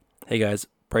Hey guys,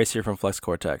 Bryce here from Flex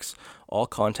Cortex. All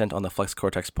content on the Flex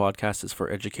Cortex podcast is for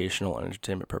educational and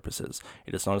entertainment purposes.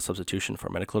 It is not a substitution for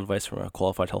medical advice from a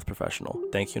qualified health professional.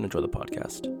 Thank you and enjoy the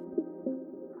podcast.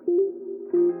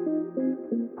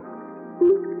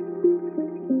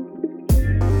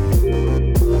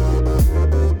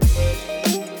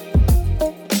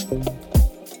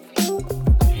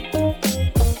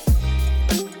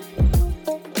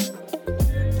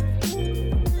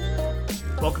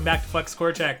 Welcome back to Flex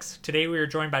Cortex. Today we are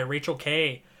joined by Rachel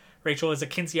Kay. Rachel is a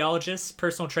kinesiologist,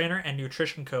 personal trainer, and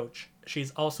nutrition coach.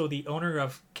 She's also the owner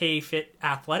of K Fit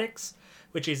Athletics,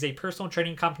 which is a personal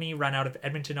training company run out of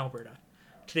Edmonton, Alberta.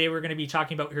 Today we're going to be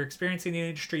talking about her experience in the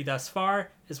industry thus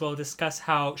far, as well as discuss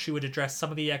how she would address some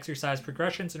of the exercise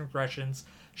progressions and regressions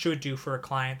she would do for a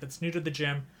client that's new to the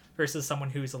gym versus someone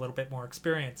who's a little bit more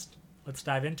experienced. Let's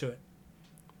dive into it.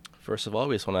 First of all,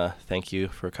 we just want to thank you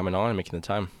for coming on and making the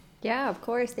time. Yeah, of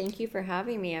course. Thank you for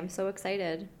having me. I'm so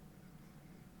excited.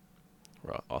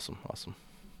 Awesome.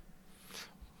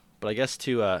 But I guess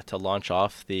to launch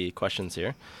off the questions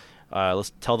here,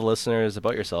 let's tell the listeners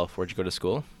about yourself. Where'd you go to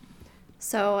school?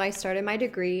 So I started my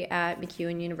degree at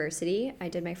MacEwan University. I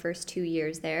did my first 2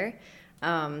 years there.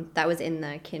 That was in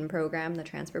the KIN program, the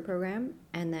transfer program.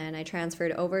 And then I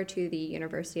transferred over to the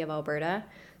University of Alberta.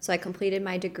 So I completed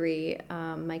my degree,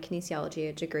 my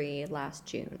kinesiology degree last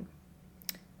June.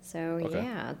 So Okay.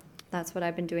 Yeah, that's what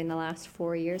I've been doing the last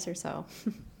 4 years or so.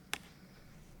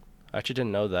 I actually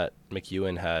didn't know that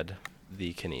MacEwan had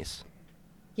the kines.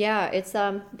 Yeah, it's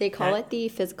they call Yeah. it the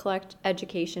Physical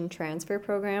Education Transfer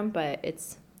Program, but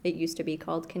it used to be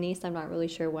called Kines. I'm not really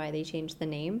sure why they changed the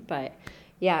name, but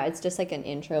yeah, it's just like an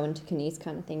intro into Kines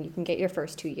kind of thing. You can get your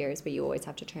first 2 years, but you always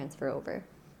have to transfer over.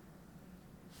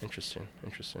 Interesting.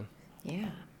 Yeah.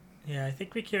 Yeah, I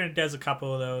think MacEwan does a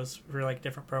couple of those for like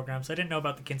different programs. I didn't know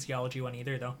about the kinesiology one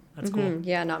either, though. That's cool.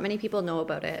 Yeah, not many people know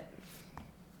about it.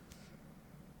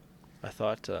 I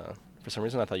thought, for some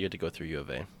reason, I thought you had to go through U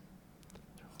of A.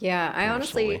 Yeah, I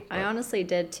Personally, honestly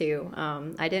did too.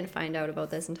 I didn't find out about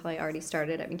this until I already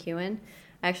started at MacEwan.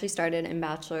 I actually started in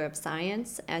Bachelor of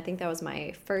Science. I think that was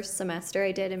my first semester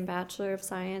I did in Bachelor of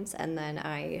Science, and then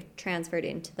I transferred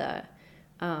into the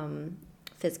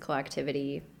physical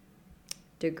activity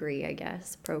degree, I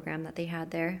guess, program that they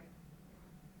had there.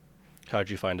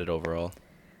 How'd you find it overall?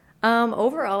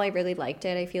 Overall, I really liked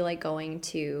it. I feel like going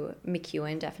to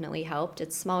MacEwan definitely helped.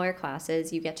 It's smaller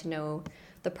classes. You get to know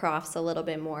the profs a little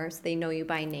bit more, so they know you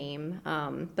by name.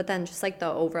 But then just like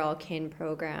the overall KIN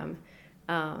program,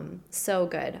 so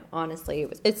good, honestly.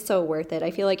 It's so worth it. I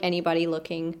feel like anybody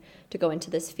looking to go into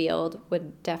this field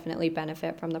would definitely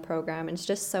benefit from the program. And it's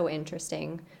just so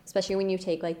interesting, especially when you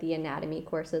take like the anatomy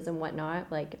courses and whatnot.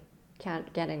 Like,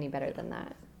 can't get any better than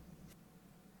that.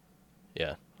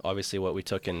 Yeah, obviously what we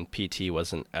took in PT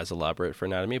wasn't as elaborate for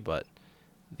anatomy, but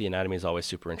the anatomy is always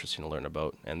super interesting to learn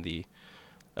about, and the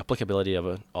applicability of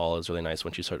it all is really nice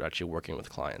once you start actually working with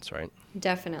clients, right?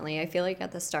 Definitely. I feel like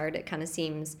at the start it kind of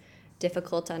seems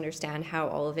difficult to understand how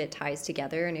all of it ties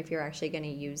together and if you're actually going to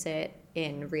use it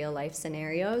in real life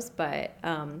scenarios. But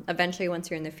eventually, once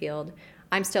you're in the field,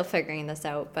 I'm still figuring this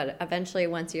out, but eventually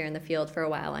once you're in the field for a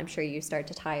while, I'm sure you start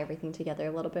to tie everything together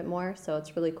a little bit more. So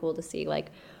it's really cool to see like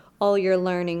all your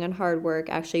learning and hard work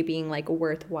actually being like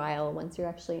worthwhile once you're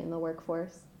actually in the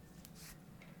workforce.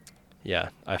 Yeah,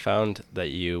 I found that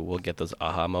you will get those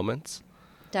aha moments.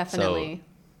 Definitely.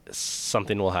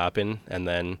 Something will happen, and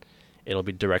then it'll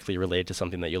be directly related to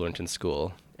something that you learned in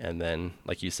school. And then,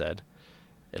 like you said,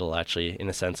 it'll actually, in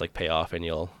a sense, like pay off, and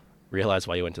you'll realize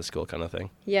why you went to school kind of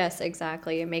thing. Yes,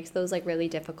 exactly. It makes those like really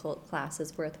difficult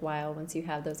classes worthwhile once you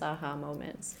have those aha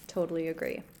moments. Totally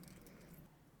agree.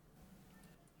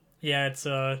 Yeah, it's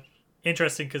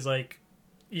interesting because, like,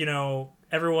 you know,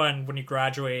 everyone, when you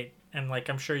graduate, and, like,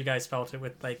 I'm sure you guys felt it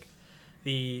with, like,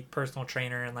 the personal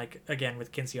trainer and, like, again,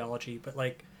 with kinesiology, but,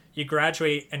 like, you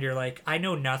graduate and you're like, I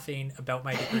know nothing about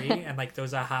my degree, and, like,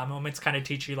 those aha moments kind of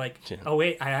teach you, like, oh,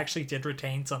 wait, I actually did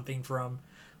retain something from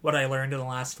what I learned in the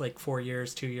last, like, 4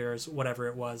 years, 2 years, whatever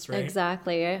it was, right?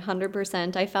 Exactly,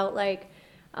 100%. I felt like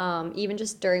even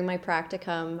just during my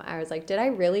practicum, I was like, did I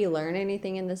really learn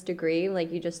anything in this degree?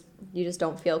 Like, you just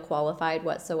don't feel qualified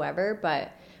whatsoever.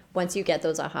 But once you get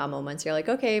those aha moments, you're like,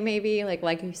 okay, maybe,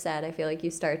 like you said, I feel like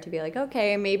you start to be like,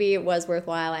 okay, maybe it was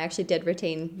worthwhile. I actually did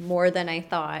retain more than I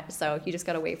thought. So you just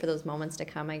got to wait for those moments to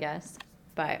come, I guess.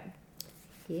 But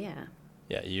yeah.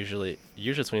 Yeah, usually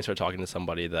it's when you start talking to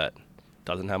somebody that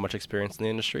doesn't have much experience in the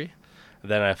industry,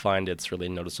 then I find it's really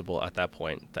noticeable at that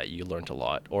point that you learned a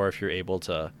lot. Or if you're able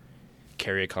to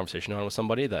carry a conversation on with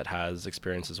somebody that has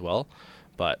experience as well.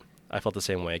 But I felt the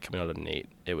same way coming out of NATE.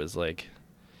 It was like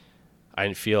I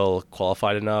didn't feel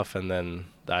qualified enough, and then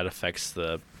that affects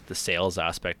the sales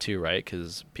aspect too, right?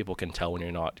 Because people can tell when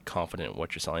you're not confident in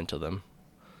what you're selling to them.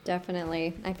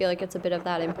 Definitely. I feel like it's a bit of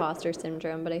that imposter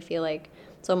syndrome, but I feel like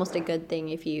it's almost a good thing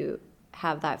if you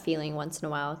have that feeling once in a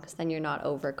while because then you're not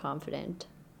overconfident.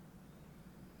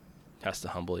 Has to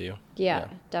humble you. Yeah,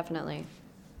 definitely.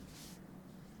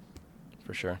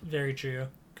 For sure. Very true.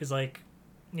 Because, like,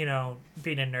 you know,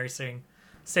 being in nursing,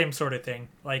 same sort of thing.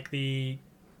 Like,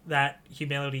 that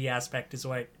humility aspect is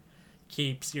what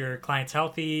keeps your clients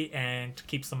healthy and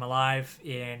keeps them alive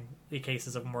in the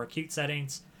cases of more acute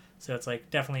settings. So it's, like,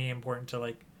 definitely important to,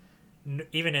 like,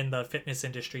 even in the fitness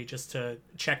industry, just to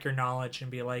check your knowledge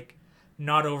and be, like,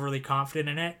 not overly confident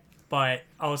in it, but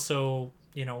also,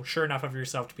 you know, sure enough of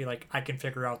yourself to be like, I can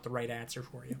figure out the right answer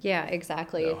for you. Yeah,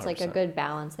 exactly. No, it's like a 100%. good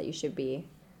balance that you should be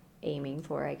aiming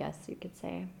for, I guess you could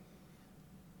say.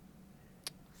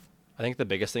 I think the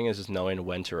biggest thing is just knowing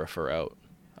when to refer out.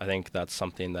 I think that's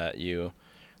something that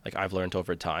I've learned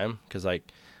over time, because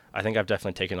like I think I've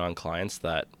definitely taken on clients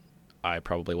that I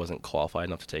probably wasn't qualified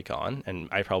enough to take on, and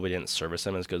I probably didn't service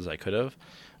them as good as I could have.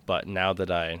 But now that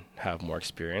I have more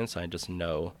experience, I just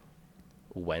know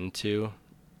when to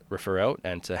refer out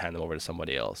and to hand them over to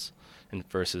somebody else, and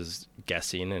versus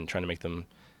guessing and trying to make them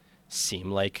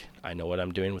seem like I know what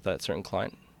I'm doing with that certain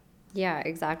client. Yeah,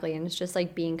 exactly. And it's just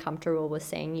like being comfortable with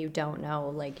saying you don't know.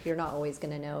 Like, you're not always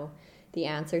going to know the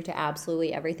answer to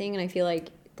absolutely everything. And I feel like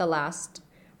the last,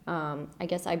 I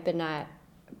guess I've been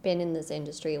in this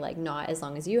industry like not as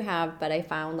long as you have, but I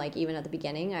found like even at the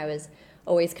beginning, I was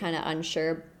always kind of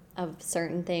unsure of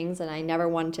certain things, and I never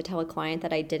wanted to tell a client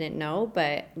that I didn't know.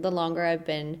 But the longer I've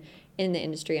been in the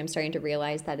industry, I'm starting to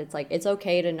realize that it's like it's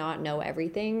okay to not know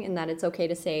everything, and that it's okay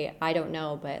to say I don't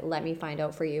know, but let me find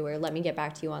out for you, or let me get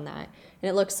back to you on that. And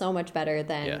it looks so much better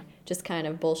than just kind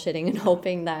of bullshitting and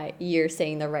hoping that you're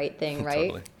saying the right thing, right?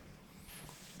 Totally.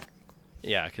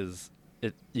 Yeah, because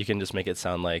you can just make it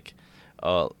sound like,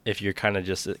 if you're kind of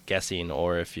just guessing,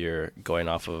 or if you're going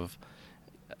off of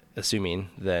assuming,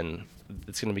 then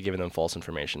it's going to be giving them false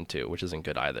information too, which isn't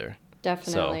good either.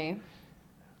 Definitely. So,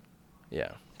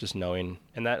 yeah, just knowing,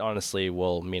 and that honestly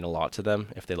will mean a lot to them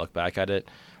if they look back at it.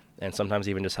 And sometimes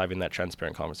even just having that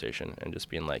transparent conversation and just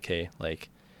being like, hey, like,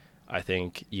 I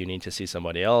think you need to see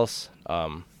somebody else.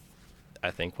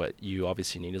 I think what you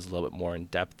obviously need is a little bit more in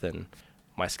depth than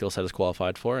my skill set is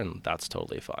qualified for, and that's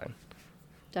totally fine.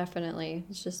 Definitely.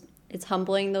 It's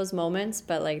humbling, those moments,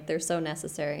 but like they're so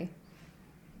necessary.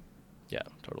 Yeah,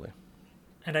 totally.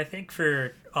 And I think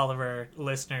for all of our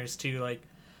listeners too, like,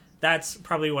 that's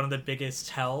probably one of the biggest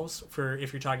tells for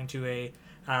if you're talking to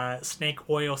a snake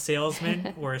oil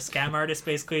salesman or a scam artist,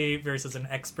 basically, versus an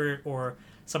expert or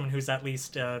someone who's at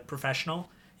least professional,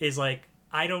 is like,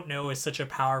 I don't know is such a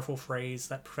powerful phrase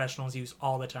that professionals use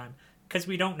all the time, because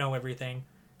we don't know everything.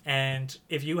 And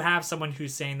if you have someone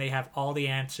who's saying they have all the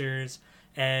answers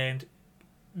and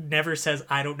never says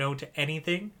I don't know to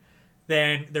anything,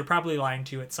 then they're probably lying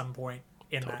to you at some point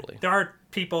in Totally. that. There are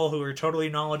people who are totally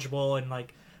knowledgeable and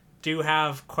like do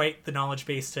have quite the knowledge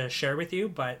base to share with you,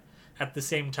 but at the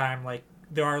same time, like,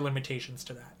 there are limitations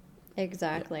to that.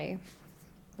 Exactly.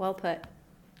 Well put.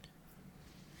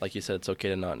 Like you said, it's okay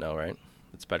to not know, right?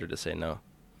 It's better to say no.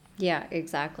 Yeah,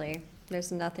 exactly.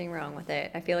 There's nothing wrong with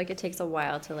it. I feel like it takes a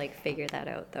while to like figure that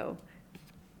out though.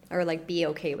 Or like be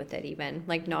okay with it even.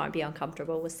 Like not be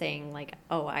uncomfortable with saying like,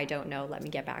 "Oh, I don't know, let me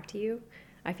get back to you."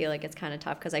 I feel like it's kind of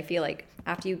tough because I feel like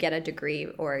after you get a degree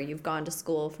or you've gone to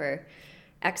school for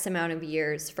X amount of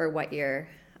years for what your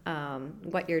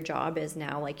job is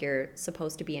now, like you're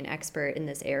supposed to be an expert in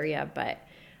this area, but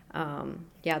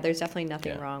yeah, there's definitely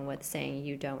nothing wrong with saying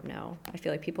you don't know. I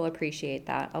feel like people appreciate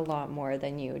that a lot more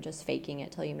than you just faking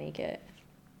it till you make it.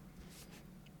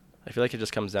 I feel like it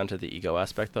just comes down to the ego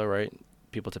aspect though, right?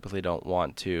 People typically don't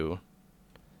want to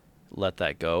let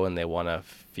that go, and they want to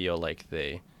feel like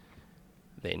they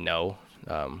know,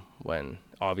 when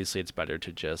obviously it's better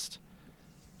to just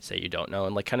say you don't know.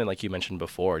 And like kind of like you mentioned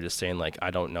before, just saying like, I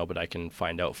don't know, but I can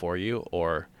find out for you,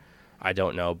 or I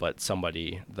don't know, but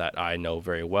somebody that I know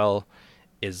very well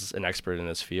is an expert in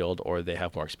this field, or they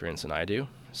have more experience than I do.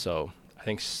 So I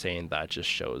think saying that just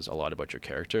shows a lot about your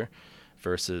character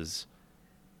versus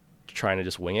trying to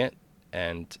just wing it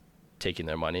and taking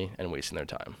their money and wasting their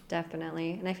time.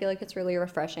 Definitely. And I feel like it's really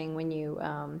refreshing when you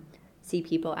see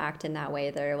people act in that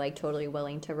way. They're like totally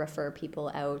willing to refer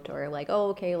people out, or like, oh,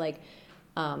 okay, like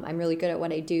I'm really good at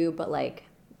what I do, but like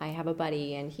I have a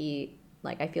buddy and he,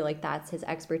 like, I feel like that's his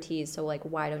expertise. So like,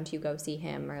 why don't you go see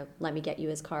him, or let me get you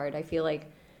his card? I feel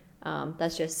like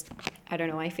That's just, I don't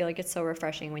know, I feel like it's so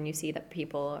refreshing when you see that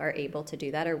people are able to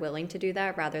do that or willing to do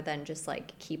that rather than just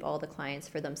like keep all the clients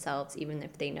for themselves, even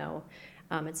if they know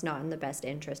it's not in the best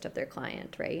interest of their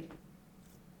client, right?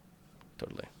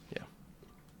 Totally. Yeah.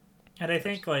 And I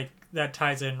think like that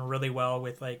ties in really well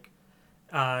with like,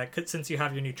 since you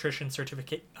have your nutrition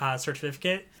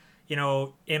certificate, you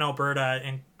know, in Alberta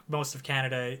and most of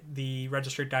Canada, the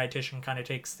registered dietitian kind of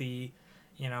takes the,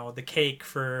 you know, the cake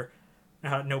for,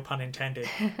 no pun intended,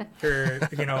 for,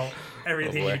 you know,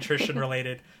 everything boy. nutrition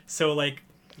related. So like,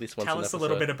 At least once tell an us a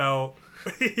little episode. bit about,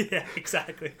 yeah,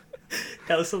 exactly.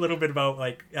 Tell us a little bit about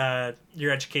like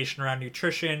your education around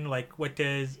nutrition. Like, what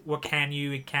can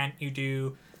you and can't you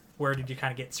do? Where did you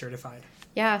kind of get certified?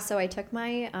 Yeah, so I took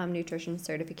my nutrition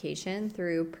certification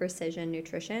through Precision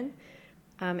Nutrition.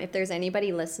 If there's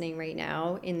anybody listening right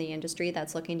now in the industry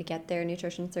that's looking to get their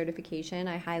nutrition certification,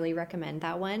 I highly recommend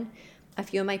that one. A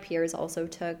few of my peers also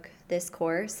took this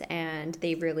course and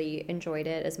they really enjoyed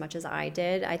it as much as I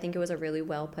did. I think it was a really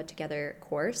well put together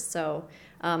course. So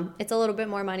it's a little bit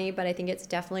more money, but I think it's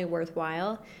definitely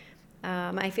worthwhile.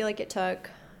 I feel like it took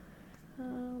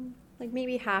like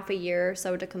maybe half a year or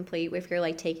so to complete if you're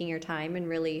like taking your time and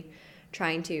really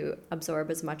trying to absorb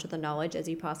as much of the knowledge as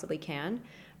you possibly can.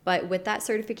 But with that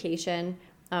certification,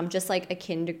 just like a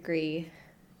kin degree,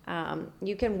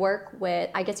 you can work with,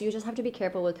 I guess you just have to be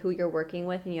careful with who you're working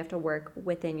with and you have to work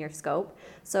within your scope.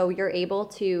 So you're able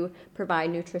to provide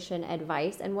nutrition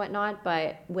advice and whatnot,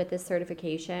 but with this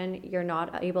certification, you're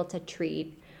not able to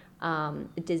treat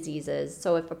diseases.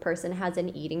 So if a person has an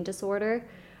eating disorder,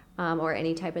 or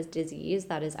any type of disease,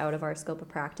 that is out of our scope of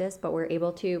practice, but we're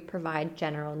able to provide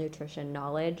general nutrition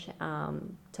knowledge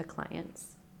to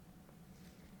clients.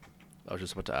 I was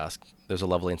just about to ask. There's a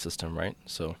leveling system, right?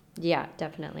 So Yeah,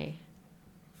 definitely.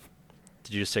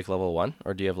 did you just take level 1,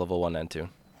 or do you have level 1 and 2?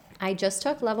 I just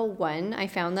took level 1. I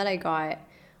found that I got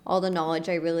all the knowledge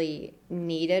I really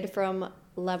needed from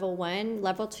level 1.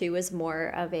 Level 2 is more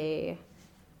of a,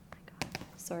 oh my God,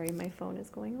 sorry, my phone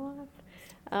is going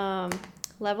off.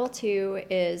 Level 2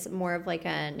 is more of like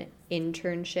an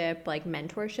internship, like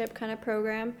mentorship kind of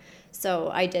program.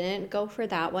 So I didn't go for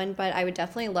that one, but I would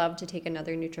definitely love to take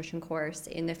another nutrition course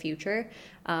in the future.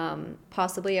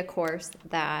 Possibly a course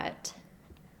that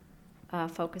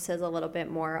focuses a little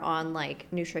bit more on like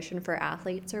nutrition for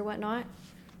athletes or whatnot.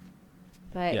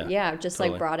 But yeah, just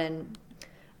totally.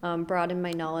 like broaden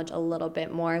my knowledge a little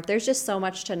bit more. There's just so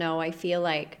much to know. I feel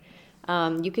like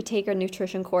you could take a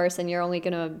nutrition course and you're only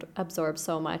going to absorb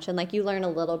so much. And like you learn a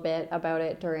little bit about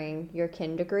it during your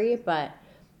kin degree, but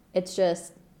it's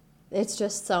just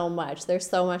so much. There's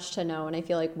so much to know. And I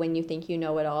feel like when you think you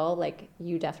know it all, like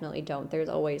you definitely don't. There's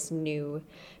always new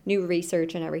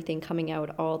research and everything coming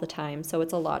out all the time. So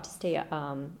it's a lot to stay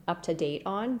up to date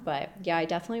on. But yeah, I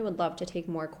definitely would love to take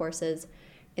more courses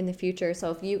in the future.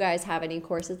 So if you guys have any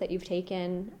courses that you've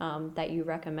taken that you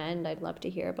recommend, I'd love to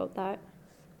hear about that.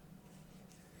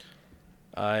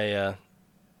 I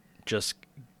just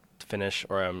finished,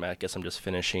 or I guess I'm just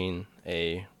finishing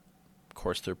a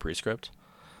course through Prescript.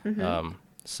 Mm-hmm.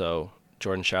 So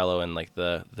Jordan Shallow and like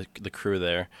the crew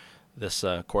there, this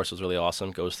course was really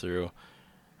awesome. Goes through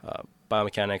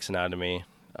biomechanics, anatomy,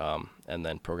 and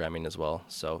then programming as well.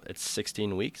 So it's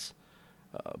 16 weeks,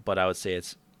 but I would say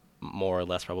it's more or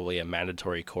less probably a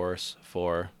mandatory course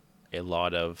for a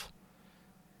lot of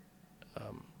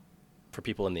for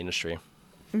people in the industry.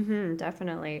 Mm-hmm,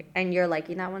 definitely. And you're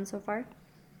liking that one so far?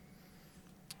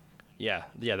 Yeah,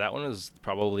 that one is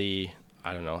probably,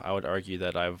 I don't know, I would argue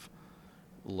that I've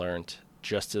learned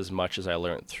just as much as I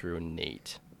learned through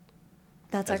Nate.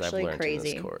 That's as actually I've learned crazy.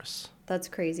 in this course. That's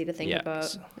crazy to think Yeah, about.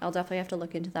 so- I'll definitely have to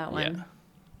look into that one.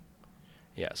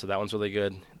 Yeah, so that one's really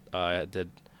good. I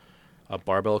did a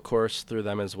barbell course through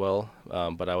them as well,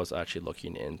 but I was actually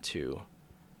looking into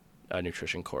a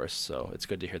nutrition course, so it's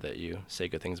good to hear that you say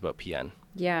good things about PN.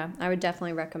 Yeah, I would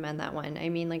definitely recommend that one. I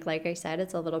mean, like I said,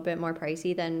 it's a little bit more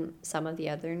pricey than some of the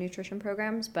other nutrition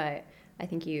programs, but I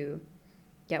think you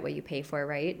get what you pay for,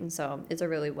 right? And so it's a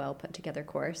really well put together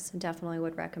course. Definitely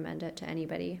would recommend it to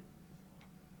anybody.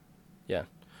 Yeah,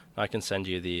 I can send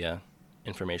you the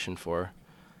information for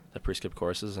the Prescript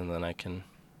courses, and then you can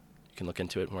look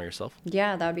into it more yourself.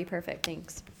 Yeah, that would be perfect.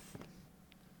 Thanks.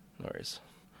 No worries.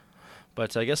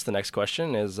 But I guess the next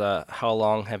question is, how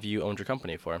long have you owned your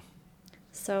company for?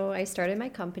 So I started my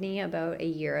company about a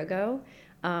year ago.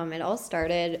 It all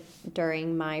started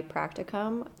during my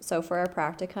practicum. So for our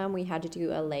practicum, we had to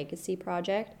do a legacy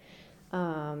project.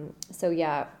 So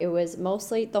yeah, it was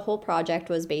mostly, the whole project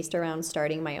was based around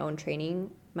starting my own training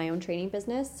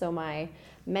business. So my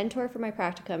mentor for my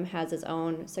practicum has his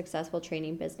own successful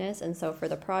training business, and so for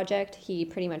the project, he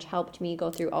pretty much helped me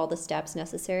go through all the steps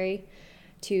necessary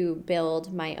to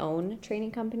build my own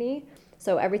training company.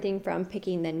 So everything from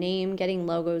picking the name, getting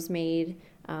logos made,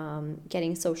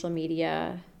 getting social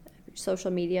media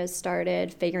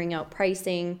started, figuring out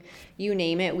pricing, you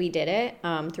name it, we did it.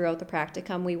 Throughout the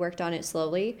practicum, we worked on it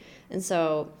slowly. And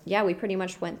so, yeah, we pretty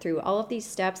much went through all of these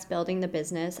steps building the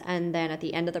business. And then at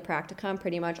the end of the practicum,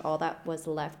 pretty much all that was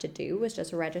left to do was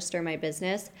just register my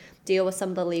business, deal with some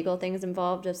of the legal things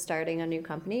involved of starting a new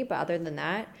company. But other than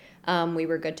that, we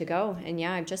were good to go. And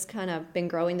yeah, I've just kind of been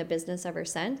growing the business ever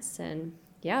since. And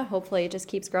yeah, hopefully it just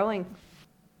keeps growing.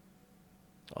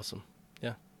 Awesome.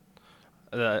 Yeah.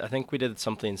 I think we did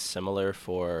something similar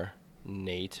for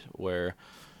Nate, where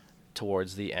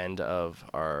towards the end of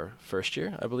our first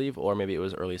year, I believe, or maybe it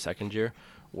was early second year,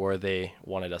 where they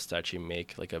wanted us to actually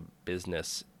make like a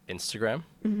business Instagram,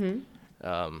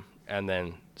 and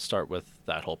then start with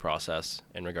that whole process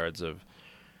in regards of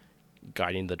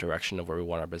guiding the direction of where we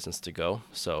want our business to go.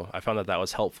 So I found that that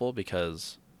was helpful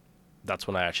because that's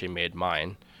when I actually made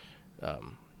mine.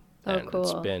 And cool.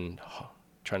 It's been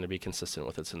trying to be consistent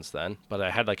with it since then. But I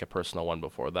had like a personal one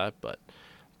before that, but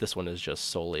this one is just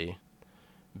solely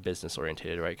business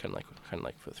oriented, right? Kind of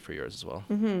like for yours as well.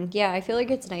 Yeah, I feel like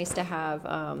it's nice to have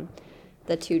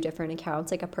the two different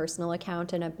accounts, like a personal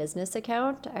account and a business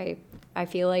account. I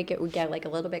feel like it would get like a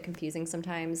little bit confusing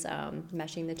sometimes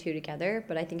meshing the two together,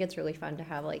 but I think it's really fun to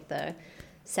have like the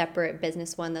separate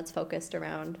business one that's focused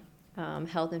around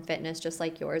health and fitness, just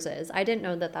like yours is. I didn't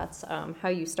know that that's how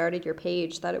you started your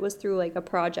page, that it was through like a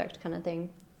project kind of thing.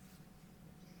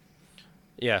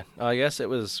 Yeah, I guess it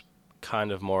was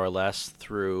kind of more or less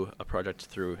through a project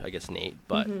through, I guess, Nate,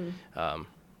 but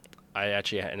I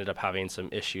actually ended up having some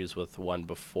issues with one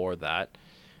before that.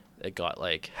 It got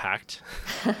like hacked.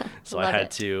 So I had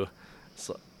to,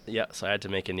 so I had to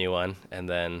make a new one, and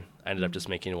then I ended up just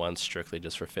making one strictly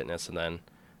just for fitness, and then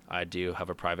I do have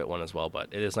a private one as well, but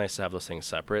it is nice to have those things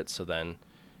separate, so then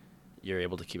you're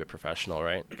able to keep it professional,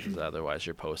 right? Because otherwise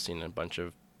you're posting a bunch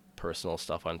of personal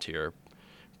stuff onto your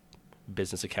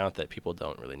business account that people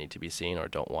don't really need to be seen or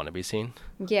don't want to be seen.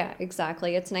 Yeah,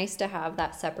 exactly. It's nice to have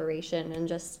that separation and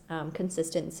just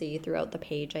consistency throughout the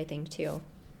page, I think, too.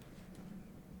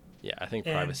 Yeah, I think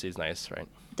privacy is nice, right?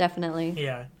 Definitely.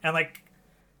 Yeah. And like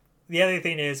the other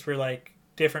thing is for like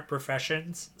different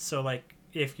professions. So like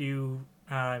if you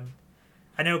I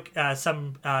know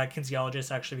some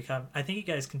kinesiologists actually become, I think you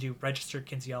guys can do registered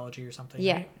kinesiology or something.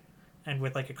 Yeah. Right? And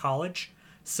with like a college.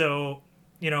 So,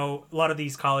 you know, a lot of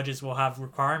these colleges will have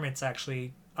requirements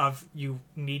actually of you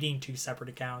needing two separate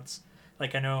accounts.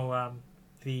 Like I know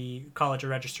the College of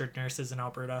Registered Nurses in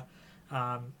Alberta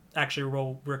actually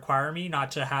will require me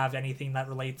not to have anything that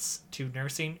relates to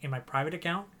nursing in my private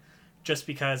account, just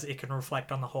because it can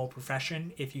reflect on the whole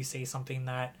profession if you say something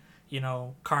that, you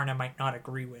know, Karna might not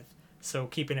agree with. So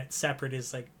keeping it separate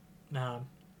is like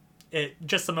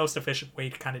just the most efficient way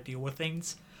to kind of deal with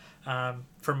things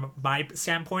from my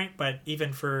standpoint. But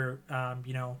even for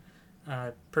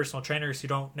personal trainers who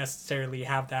don't necessarily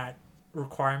have that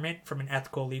requirement from an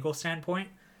ethical legal standpoint,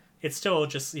 it's still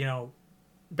just, you know,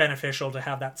 beneficial to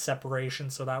have that separation,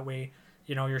 so that way,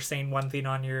 you know, you're saying one thing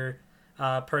on your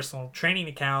personal training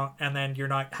account, and then you're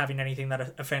not having anything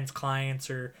that offends clients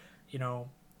or, you know,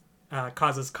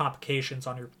 causes complications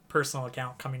on your personal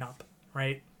account coming up,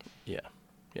 right?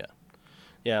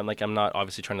 Yeah, like I'm not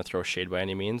obviously trying to throw shade by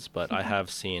any means, but I have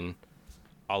seen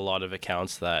a lot of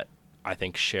accounts that I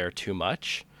think share too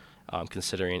much,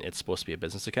 considering it's supposed to be a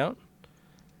business account.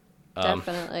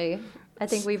 Definitely. I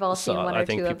think we've all seen one or two of those accounts.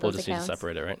 I think people just need to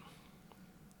separate it, right?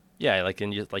 Yeah, like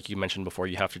like you mentioned before,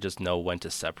 you have to just know when to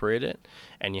separate it,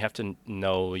 and you have to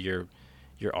know your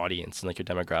audience and like your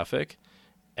demographic,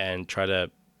 and try to,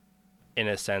 in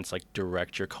a sense, like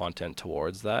direct your content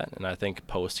towards that. And I think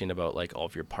posting about like all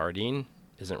of your partying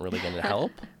isn't really going to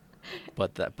help.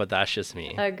 but that's just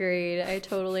me. Agreed. I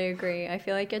totally agree. I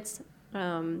feel like it's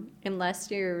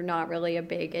unless you're not really a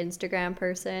big Instagram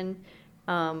person,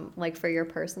 like for your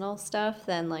personal stuff,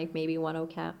 then like maybe one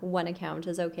account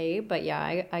is okay. But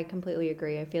yeah, I completely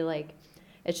agree. I feel like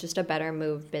it's just a better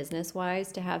move business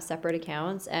wise to have separate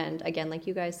accounts. And again, like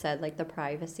you guys said, like the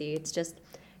privacy, it's just,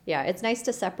 yeah, it's nice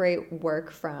to separate work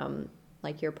from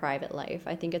like your private life.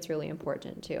 I think it's really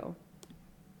important too.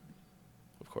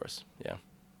 Of course. Yeah.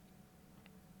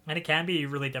 And it can be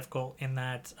really difficult in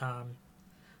that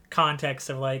context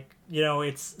of like, you know,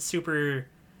 it's super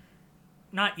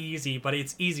not easy, but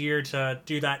it's easier to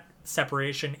do that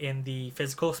separation in the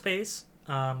physical space.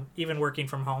 Even working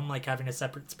from home, like having a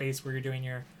separate space where you're doing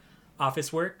your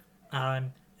office work.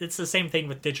 It's the same thing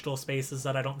with digital spaces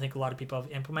that I don't think a lot of people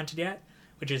have implemented yet,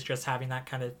 which is just having that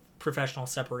kind of professional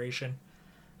separation.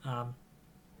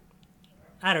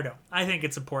 I don't know. I think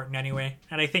it's important anyway,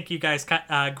 and I think you guys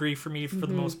agree for me for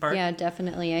the most part. Yeah,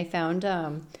 definitely. I found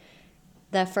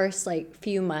the first like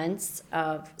few months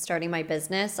of starting my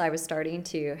business, I was having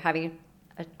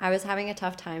a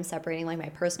tough time separating like my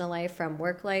personal life from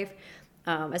work life,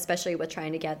 especially with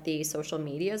trying to get the social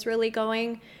medias really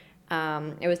going.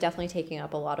 It was definitely taking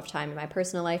up a lot of time in my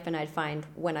personal life, and I'd find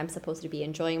when I'm supposed to be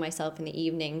enjoying myself in the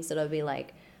evenings, it'll be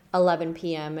like 11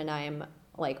 p.m. and I'm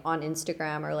like on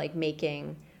Instagram or like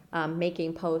making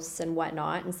posts and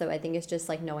whatnot. And so I think it's just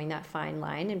like knowing that fine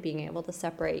line and being able to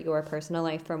separate your personal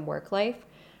life from work life.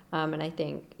 And I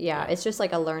think, it's just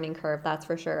like a learning curve, that's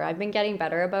for sure. I've been getting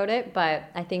better about it, but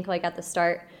I think like at the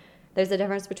start, there's a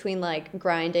difference between like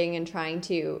grinding and trying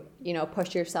to,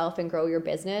 push yourself and grow your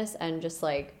business and just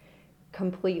like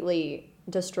completely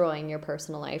destroying your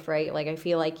personal life, right? Like I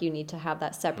feel like you need to have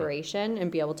that separation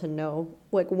and be able to know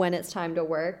like when it's time to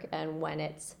work and when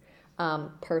it's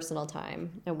personal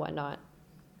time and whatnot.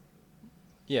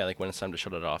 Yeah, like when it's time to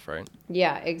shut it off, right?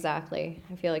 Yeah, exactly.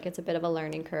 I feel like it's a bit of a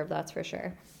learning curve, that's for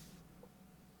sure.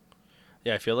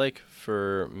 Yeah, I feel like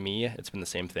for me, it's been the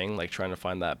same thing, like trying to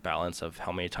find that balance of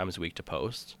how many times a week to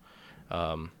post.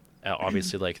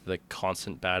 Obviously, like the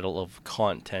constant battle of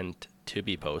content to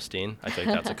be posting. I feel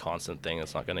like that's a constant thing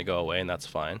that's not going to go away, and that's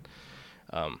fine.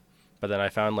 But then I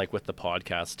found like with the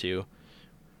podcast too,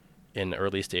 in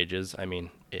early stages, I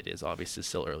mean, it is obviously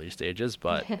still early stages,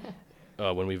 but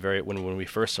when we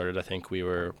first started, I think we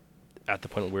were at the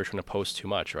point where we were trying to post too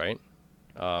much, right?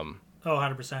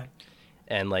 100%.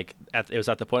 And like it was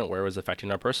at the point where it was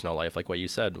affecting our personal life, like what you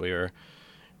said.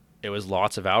 It was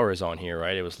lots of hours on here,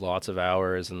 right? It was lots of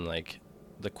hours, and like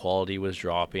the quality was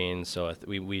dropping. So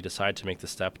we decided to make the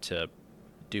step to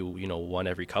do one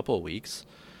every couple of weeks,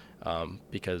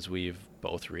 because we've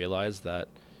both realized that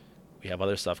we have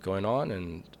other stuff going on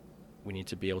and we need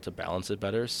to be able to balance it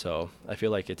better. So I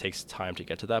feel like it takes time to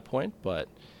get to that point, but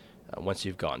once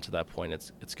you've gotten to that point,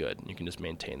 it's good. You can just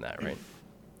maintain that, right?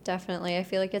 Definitely. I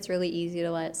feel like it's really easy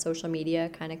to let social media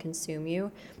kind of consume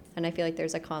you. And I feel like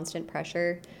there's a constant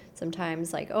pressure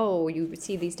sometimes, like, oh, you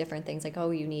see these different things like,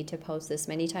 oh, you need to post this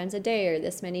many times a day or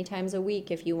this many times a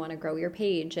week if you want to grow your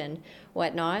page and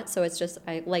whatnot. So it's just,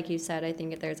 like you said, I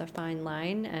think there's a fine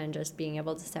line, and just being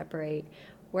able to separate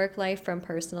work life from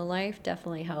personal life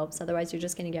definitely helps. Otherwise, you're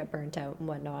just going to get burnt out and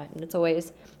whatnot. And it's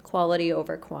always quality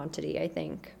over quantity, I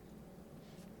think.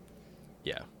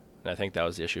 Yeah. And I think that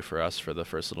was the issue for us for the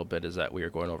first little bit, is that we were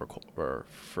going over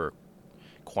for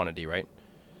quantity, right?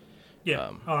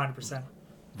 Yeah, 100%.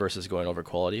 Versus going over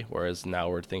quality, whereas now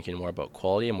we're thinking more about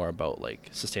quality and more about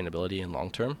like sustainability and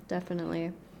long term.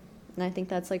 Definitely. And I think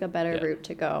that's like a better route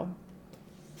to go,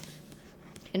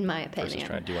 in my opinion. Versus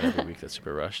trying to do one every week that's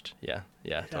super rushed. Yeah,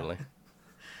 totally.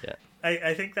 Yeah.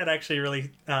 I think that actually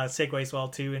really segues well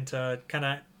too into kind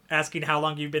of asking how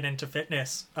long you've been into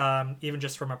fitness, even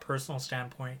just from a personal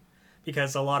standpoint,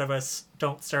 because a lot of us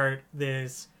don't start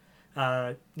this,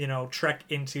 trek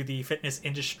into the fitness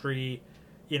industry,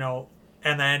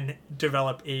 and then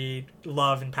develop a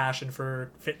love and passion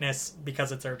for fitness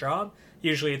because it's our job.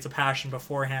 Usually it's a passion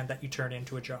beforehand that you turn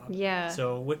into a job. Yeah.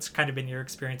 So what's kind of been your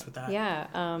experience with that? Yeah.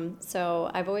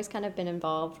 So I've always kind of been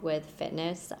involved with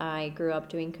fitness. I grew up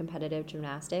doing competitive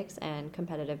gymnastics and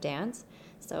competitive dance.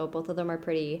 So both of them are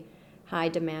pretty high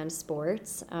demand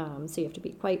sports. So you have to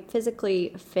be quite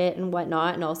physically fit and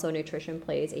whatnot. And also nutrition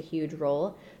plays a huge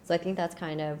role. So I think that's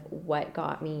kind of what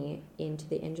got me into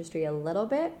the industry a little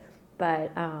bit.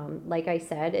 But like I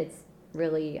said, it's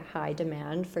really high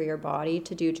demand for your body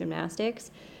to do gymnastics.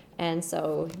 And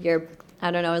so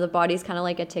the body's kind of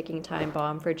like a ticking time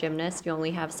bomb for gymnasts. You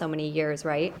only have so many years,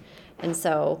 right? And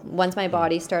so once my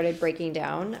body started breaking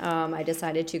down, I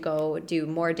decided to go do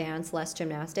more dance, less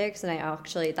gymnastics. And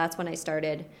that's when I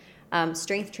started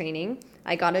strength training.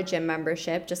 I got a gym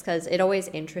membership just because it always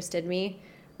interested me.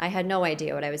 I had no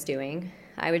idea what I was doing.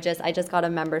 I just got a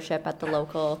membership at the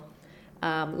local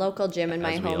gym in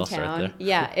my hometown.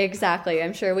 Yeah, exactly.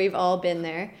 I'm sure we've all been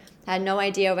there. Had no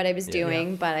idea what I was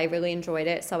doing, but I really enjoyed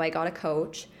it. So I got a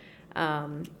coach.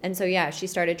 And so, she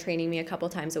started training me a couple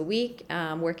times a week,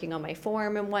 working on my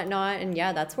form and whatnot. And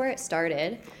that's where it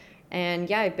started.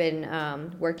 And I've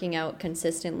been working out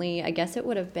consistently. I guess it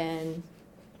would have been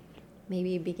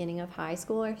maybe beginning of high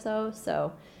school or so.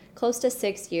 So close to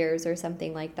 6 years or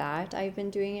something like that I've been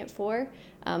doing it for.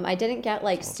 I didn't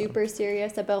get super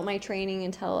serious about my training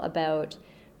until about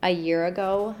a year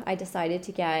ago, I decided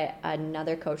to get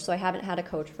another coach. So I haven't had a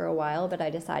coach for a while, but I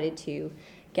decided to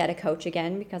get a coach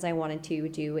again because I wanted to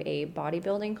do a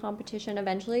bodybuilding competition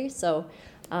eventually. So,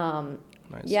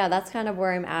 Nice. yeah, that's kind of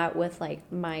where I'm at with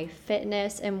like my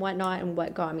fitness and whatnot and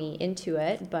what got me into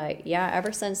it. But yeah,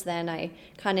 ever since then, I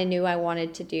kind of knew I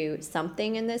wanted to do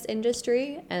something in this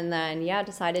industry. And then, yeah,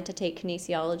 decided to take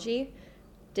kinesiology.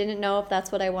 Didn't know if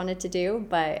that's what I wanted to do,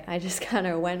 but I just kind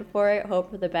of went for it,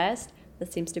 hope for the best. This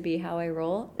seems to be how I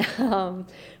roll.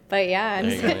 But yeah,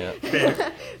 There you go,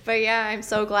 yeah. but yeah, I'm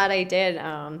so glad I did.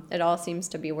 It all seems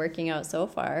to be working out so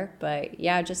far. But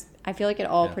yeah, just I feel like it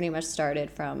all Yeah. pretty much started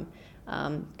from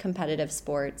competitive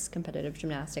sports, competitive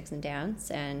gymnastics and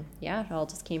dance, and yeah, it all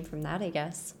just came from that, I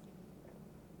guess.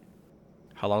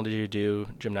 How long did you do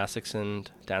gymnastics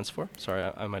and dance for? Sorry,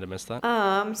 I might have missed that.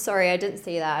 Sorry, I didn't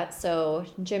say that. So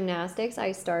gymnastics,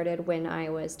 I started when I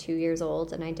was 2 years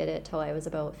old, and I did it till I was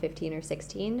about 15 or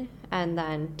 16. And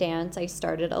then dance, I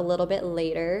started a little bit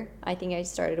later. I think I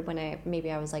started when I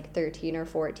was like 13 or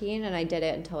 14, and I did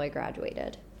it until I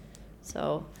graduated.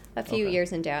 So a few Okay.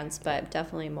 years in dance, but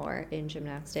definitely more in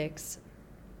gymnastics.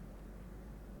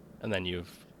 And then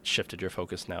you've shifted your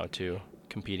focus now to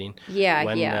competing. Yeah,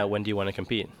 When yeah. when do you want to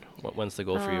compete? When's the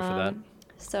goal for you for that?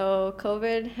 So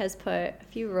COVID has put a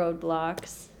few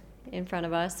roadblocks in front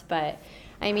of us, but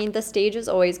I mean, the stage is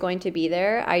always going to be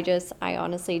there. I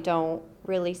honestly don't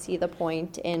really see the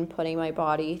point in putting my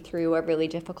body through a really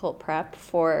difficult prep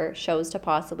for shows to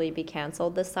possibly be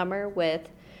canceled this summer with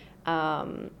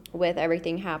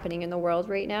everything happening in the world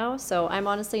right now. So I'm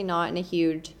honestly not in a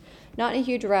huge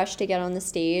rush to get on the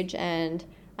stage, and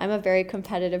I'm a very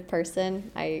competitive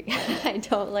person. I I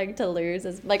don't like to lose.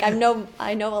 I know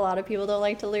a lot of people don't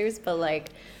like to lose, but like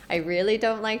I really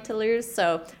don't like to lose.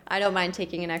 So I don't mind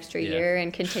taking an extra Yeah. year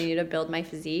and continue to build my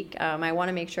physique. I want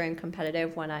to make sure I'm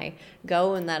competitive when I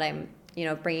go and that I'm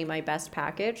bringing my best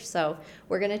package. So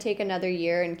we're gonna take another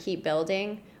year and keep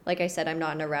building. Like I said, I'm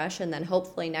not in a rush, and then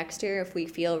hopefully next year, if we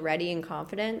feel ready and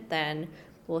confident, then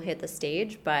we'll hit the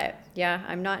stage. But yeah,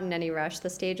 I'm not in any rush. The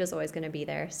stage is always going to be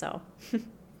there. So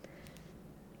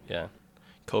Yeah.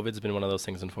 COVID's been one of those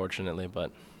things, unfortunately, but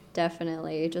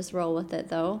definitely just roll with it,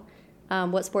 though.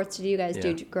 What sports did you guys do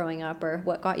Yeah. growing up, or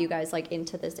what got you guys like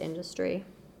into this industry,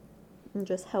 and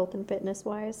just health and fitness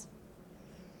wise?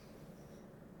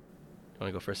 you want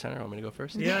to go first, Tanner? Or want me to go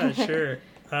first? Yeah, sure.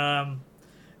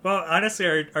 Well,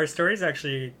 honestly, our stories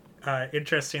actually,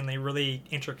 interestingly, really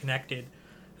interconnected.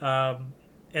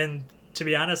 And to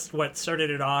be honest, what started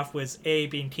it off was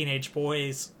being teenage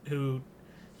boys who,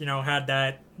 had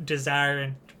that desire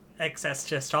and excess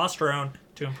testosterone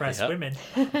to impress Yep. women.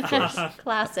 Of course.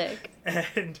 Classic.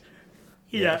 And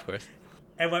Yeah, of course.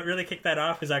 and what really kicked that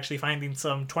off is actually finding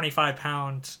some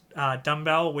 25-pound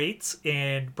dumbbell weights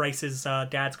in Bryce's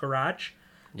dad's garage.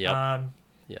 Yep. Yeah. on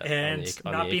And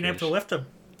on not being able to acreage. lift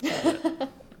them.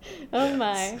 Oh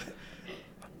my.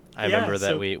 I Yeah, remember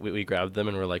that so- we grabbed them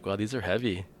and we're like, wow, these are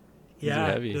heavy. These are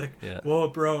heavy. Like, Yeah. whoa,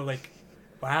 bro, like,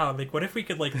 wow, like, what if we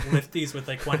could, like, lift these with,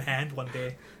 like, one hand one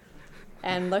day?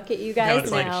 And look at you Now guys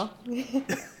it's like- now.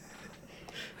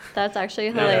 That's actually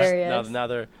Now they're- hilarious. Now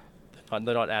they're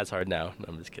not as hard now. No,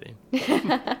 I'm just kidding.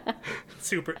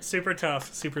 Super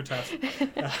tough, super tough.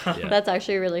 Yeah. That's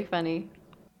actually really funny.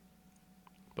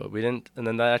 But we didn't, and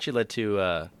then that actually led to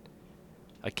a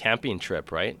camping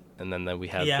trip, right? And then we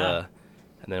had Yeah.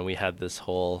 we had this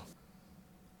whole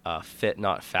fit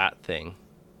not fat thing,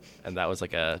 and that was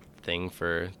like a thing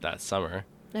for that summer.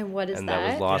 And what is and that?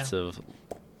 that was lots Yeah. of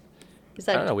Is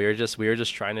I that don't know. We were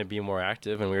just trying to be more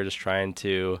active, and we were just trying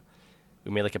to.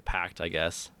 We made like a pact, I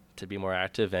guess, to be more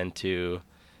active and to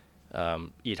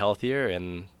eat healthier,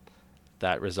 and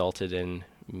that resulted in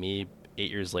me 8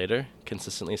 years later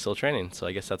consistently still training. So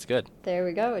I guess that's good. There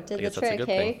we go. It did I the guess that's a trick, good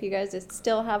hey? thing. You guys just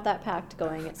still have that pact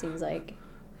going, it seems like.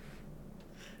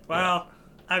 Well,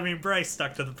 I mean, Bryce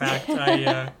stuck to the pact.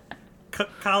 I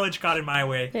college got in my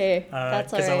way. Hey,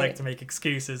 that's Because I like alright. to make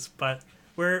excuses, but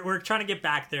we're trying to get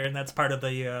back there, and that's part of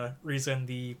the reason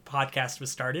the podcast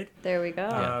was started. There we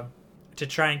go. To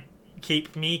try and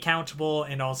keep me accountable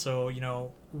and also,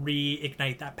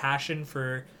 reignite that passion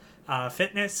for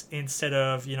fitness instead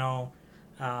of,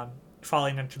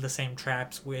 falling into the same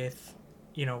traps with,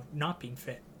 not being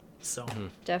fit. So,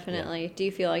 Definitely. Do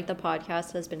you feel like the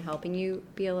podcast has been helping you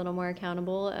be a little more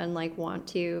accountable and like want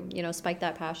to, spike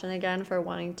that passion again for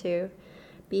wanting to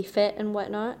be fit and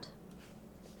whatnot?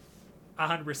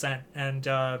 100%. And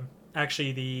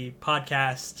actually, the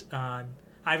podcast, I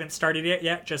haven't started it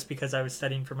yet just because I was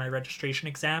studying for my registration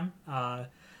exam,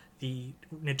 the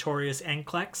notorious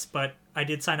NCLEX, but I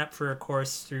did sign up for a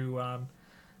course through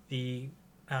the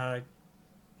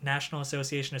National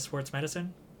Association of Sports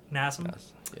Medicine, NASM,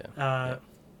 Yeah.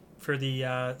 for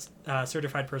the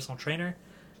certified personal trainer,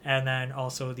 and then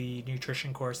also the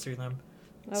nutrition course through them.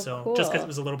 Oh, So cool. just because it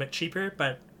was a little bit cheaper,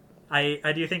 but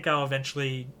I do think I'll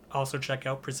eventually also check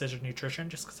out Precision Nutrition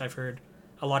just because I've heard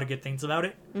a lot of good things about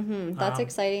it. That's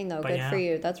exciting, though. but Good yeah. for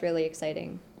you. That's really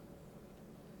exciting.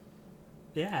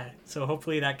 Yeah, so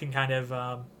hopefully that can kind of.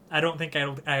 I don't think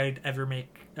I'd ever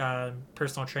make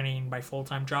personal training my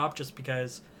full-time job just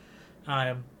because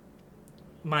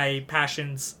my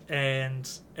passions and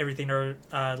everything are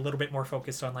a little bit more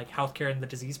focused on like healthcare and the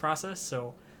disease process.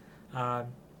 So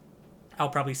I'll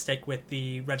probably stick with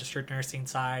the registered nursing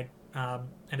side and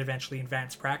eventually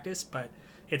advanced practice, but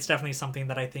it's definitely something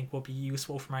that I think will be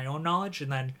useful for my own knowledge.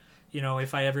 And then,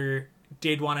 if I ever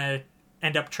did want to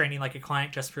end up training like a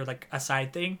client just for like a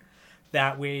side thing,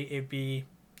 that way it'd be,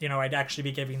 I'd actually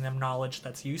be giving them knowledge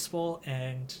that's useful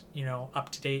and, up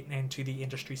to date and to the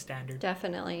industry standard.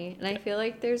 Definitely. And I feel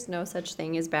like there's no such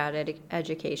thing as bad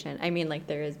education. I mean, like,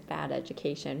 there is bad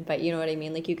education, but you know what I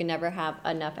mean? Like, you can never have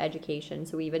enough education.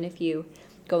 So even if you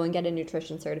go and get a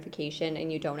nutrition certification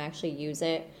and you don't actually use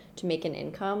it to make an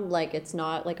income, like, it's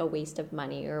not like a waste of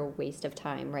money or a waste of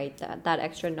time, right? That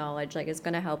extra knowledge, like, is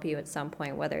going to help you at some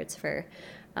point, whether it's for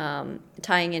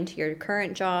tying into your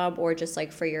current job or just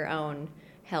like for your own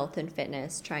health and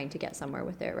fitness, trying to get somewhere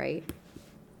with it, right?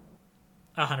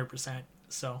 100%.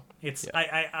 So it's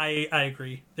Yeah. I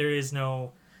agree. There is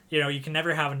no, you can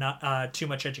never have enough, too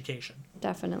much education,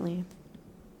 Definitely.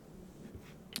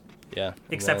 Yeah. and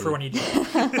except for then- when you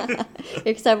do.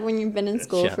 Except when you've been in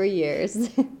school Yeah. for years.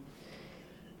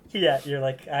 Yeah, you're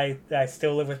like I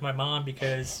still live with my mom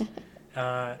because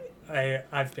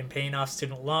I've been paying off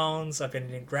student loans. I've been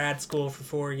in grad school for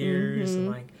 4 years, and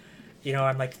like,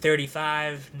 I'm like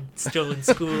 35 and still in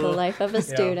school. The life of a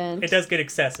student. It does get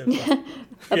excessive. But,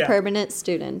 A yeah. permanent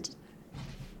student.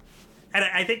 And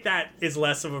I think that is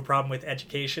less of a problem with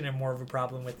education and more of a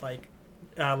problem with like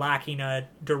lacking a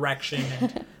direction.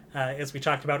 And as we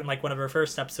talked about in like one of our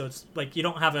first episodes, like you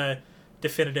don't have a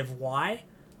definitive why,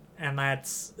 and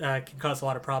that's can cause a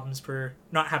lot of problems for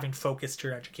not having focus to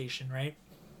your education, right?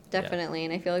 Definitely.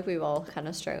 And I feel like we've all kind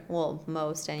of struggled, well,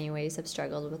 most anyways, have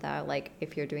struggled with that. Like,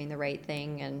 if you're doing the right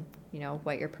thing and,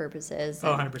 what your purpose is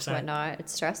and 100%. whatnot,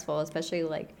 it's stressful, especially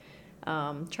like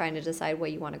trying to decide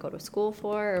what you want to go to school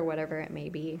for or whatever it may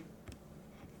be.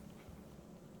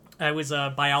 I was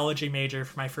a biology major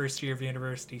for my first year of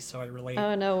university, so I relate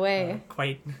Oh, no way.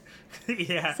 quite,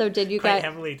 yeah. So did you quite guys,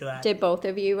 heavily to that? did both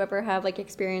of you ever have like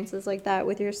experiences like that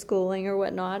with your schooling or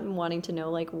whatnot and wanting to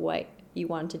know like what you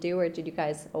want to do, or did you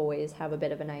guys always have a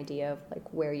bit of an idea of like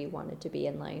where you wanted to be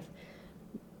in life?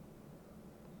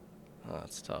 Oh,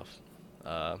 that's tough.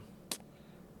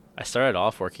 I started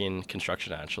off working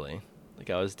construction, actually. Like,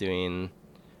 I was doing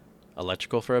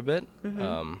electrical for a bit.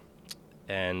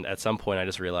 And at some point I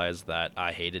just realized that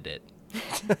I hated it.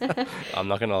 I'm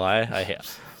not gonna lie, I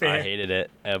Fair. hated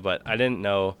it, but I didn't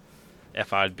know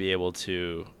if I'd be able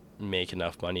to make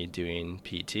enough money doing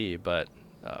PT. But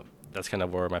that's kind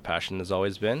of where my passion has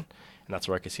always been, and that's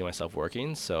where I could see myself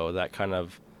working. So that kind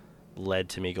of led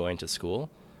to me going to school.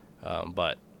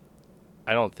 But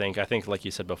I think like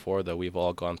you said before, though, we've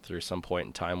all gone through some point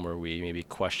in time where we maybe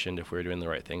questioned if we were doing the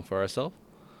right thing for ourselves.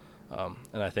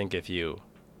 And I think if you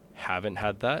haven't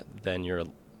had that, then you're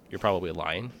probably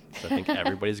lying. So I think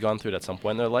everybody's gone through it at some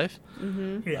point in their life.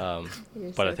 Yeah.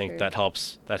 You're But I so think true. that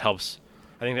helps. I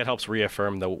think that helps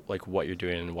reaffirm like what you're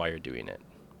doing and why you're doing it.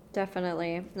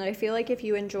 Definitely. And I feel like if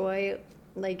you enjoy,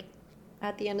 like,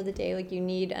 at the end of the day, like, you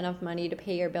need enough money to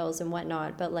pay your bills and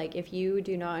whatnot. But, like, if you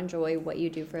do not enjoy what you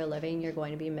do for a living, you're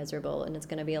going to be miserable, and it's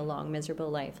going to be a long, miserable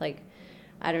life. Like,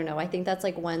 I don't know. I think that's,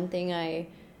 like, one thing I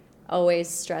always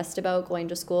stressed about going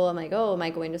to school. I'm like, oh, am I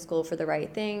going to school for the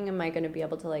right thing? Am I going to be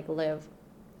able to, like, live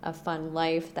a fun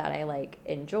life that I, like,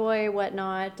 enjoy,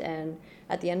 whatnot? And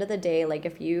at the end of the day, like,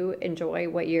 if you enjoy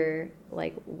what your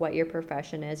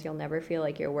profession is, you'll never feel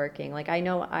like you're working. Like, I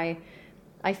know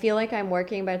I feel like I'm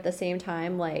working, but at the same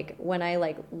time, like, when I,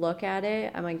 like, look at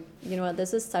it, I'm like, you know what,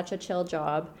 this is such a chill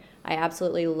job. I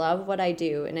absolutely love what I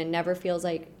do, and it never feels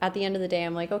like, at the end of the day,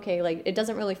 I'm like, okay, like, it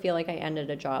doesn't really feel like I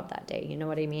ended a job that day, you know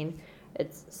what I mean?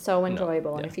 It's so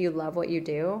enjoyable, and yeah. if you love what you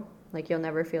do, like, you'll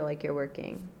never feel like you're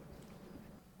working.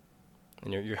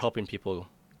 And you're helping people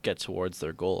get towards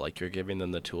their goal. Like, you're giving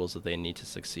them the tools that they need to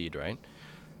succeed, right?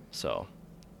 So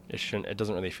it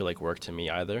doesn't really feel like work to me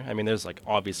either. I mean,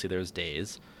 obviously there's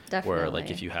days where, like,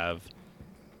 Definitely. if you have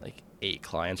like 8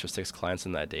 clients or 6 clients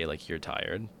in that day, like, you're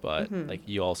tired, but like,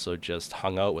 you also just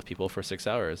hung out with people for 6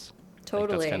 hours. Like, that's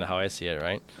Totally. kind of how I see it,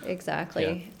 right? Exactly.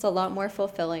 Yeah. It's a lot more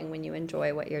fulfilling when you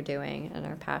enjoy what you're doing and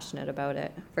are passionate about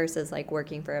it versus like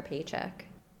working for a paycheck.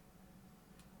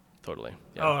 Totally.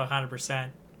 Oh, Yeah.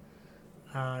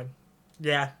 100%.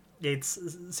 Yeah, it's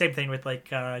same thing with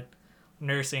like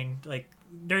nursing. Like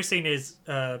nursing is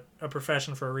a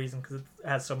profession for a reason because it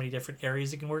has so many different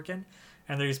areas you can work in,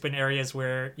 and there's been areas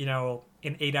where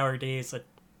in 8 hour days that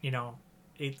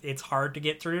it's hard to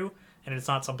get through, and it's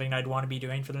not something I'd want to be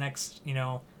doing for the next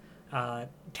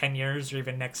 10 years or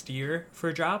even next year for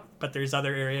a job. But there's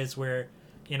other areas where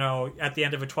at the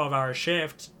end of a 12-hour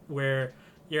shift where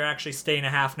you're actually staying a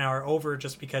half an hour over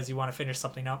just because you want to finish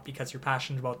something up because you're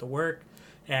passionate about the work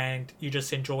and you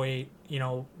just enjoy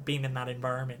being in that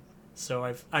environment. So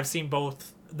I've seen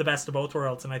both, the best of both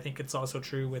worlds, and I think it's also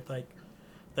true with like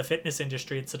the fitness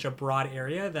industry. It's such a broad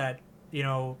area that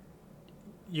you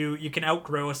can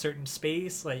outgrow a certain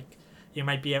space. Like you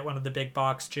might be at one of the big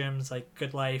box gyms like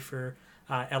Good Life or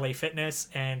LA Fitness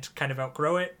and kind of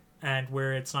outgrow it, and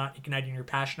where it's not igniting your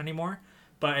passion anymore.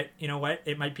 But you know what,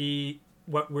 it might be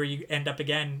where you end up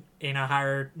again in a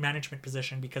higher management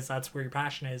position because that's where your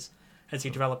passion is as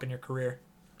you develop in your career.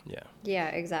 Yeah. Yeah,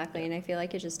 exactly. And I feel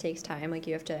like it just takes time. Like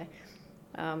you have to,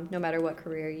 no matter what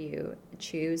career you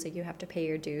choose, like you have to pay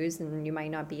your dues, and you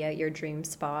might not be at your dream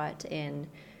spot in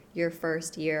your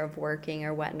first year of working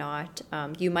or whatnot.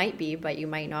 You might be, but you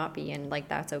might not be, and like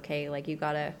that's okay. Like you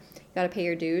gotta pay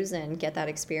your dues and get that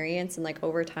experience, and like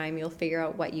over time you'll figure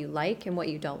out what you like and what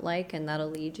you don't like, and that'll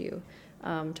lead you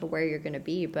to where you're gonna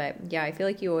be. But yeah, I feel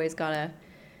like you always gotta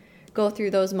go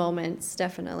through those moments,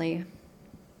 definitely.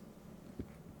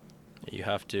 You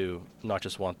have to not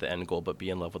just want the end goal, but be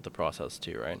in love with the process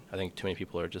too, right? I think too many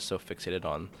people are just so fixated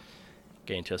on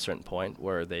getting to a certain point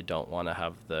where they don't want to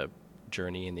have the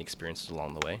journey and the experiences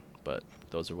along the way, but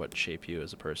those are what shape you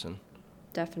as a person.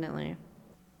 Definitely.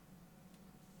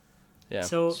 Yeah.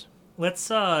 So let's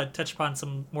touch upon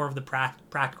some more of the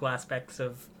practical aspects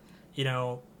of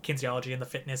kinesiology and the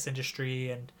fitness industry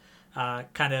and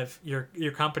kind of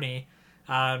your company.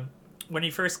 When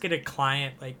you first get a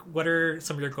client, like what are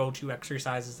some of your go-to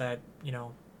exercises that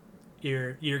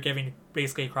you're giving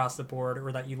basically across the board,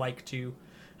 or that you like to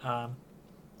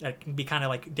that can be kind of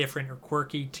like different or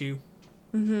quirky too?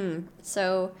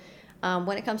 So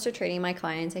when it comes to training my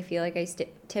clients, I feel like I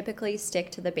typically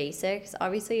stick to the basics.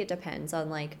 Obviously, it depends on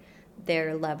like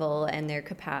their level and their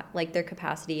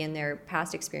capacity and their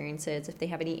past experiences, if they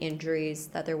have any injuries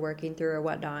that they're working through or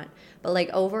whatnot. But like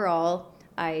overall,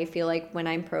 I feel like when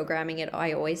I'm programming it,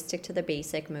 I always stick to the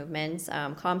basic movements,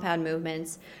 compound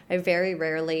movements. I very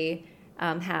rarely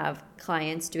have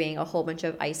clients doing a whole bunch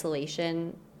of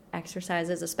isolation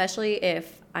exercises, especially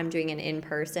if I'm doing an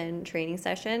in-person training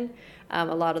session. A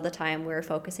lot of the time we're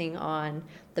focusing on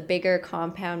the bigger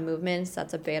compound movements.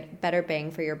 That's a bit better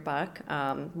bang for your buck,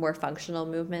 more functional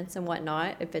movements and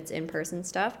whatnot if it's in-person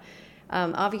stuff.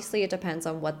 Obviously, it depends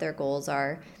on what their goals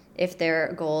are. If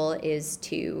their goal is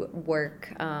to work,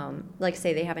 like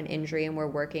say they have an injury and we're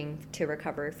working to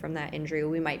recover from that injury,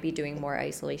 we might be doing more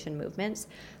isolation movements.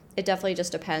 It definitely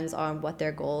just depends on what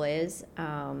their goal is.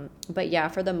 But yeah,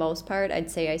 for the most part,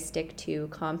 I'd say I stick to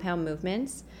compound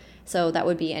movements. So that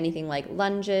would be anything like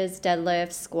lunges,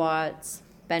 deadlifts, squats,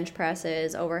 bench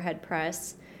presses, overhead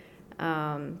press.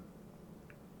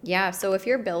 Yeah, so if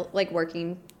you're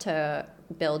working to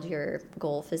build your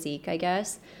goal physique, I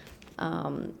guess,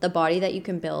 the body that you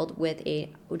can build with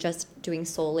just doing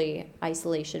solely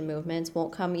isolation movements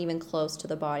won't come even close to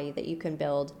the body that you can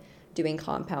build doing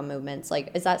compound movements.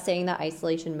 Like, is that saying that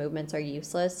isolation movements are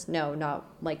useless? No,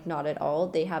 not at all.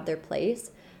 They have their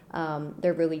place.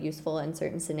 They're really useful in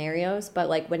certain scenarios, but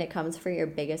like when it comes for your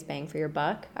biggest bang for your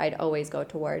buck, I'd always go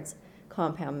towards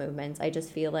compound movements. I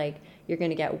just feel like you're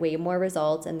going to get way more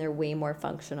results and they're way more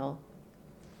functional.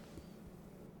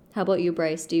 How about you,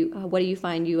 Bryce? What do you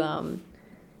find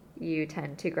you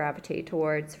tend to gravitate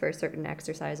towards for certain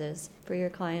exercises for your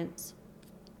clients?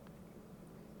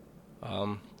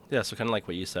 Yeah, so kind of like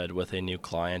what you said, with a new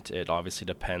client, it obviously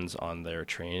depends on their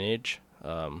training age,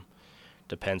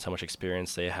 depends how much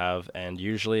experience they have, and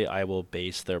usually I will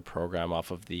base their program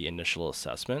off of the initial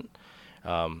assessment.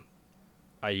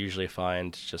 I usually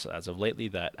find, just as of lately,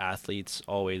 that athletes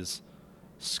always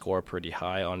score pretty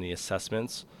high on the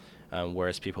assessments,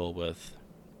 whereas people with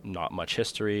not much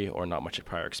history or not much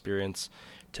prior experience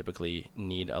typically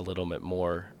need a little bit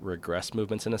more regress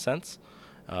movements in a sense.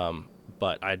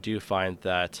 But I do find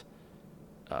that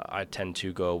I tend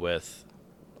to go with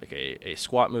like a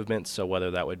squat movement. So whether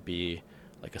that would be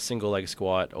like a single leg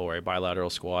squat or a bilateral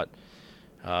squat.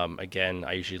 Again,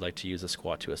 I usually like to use a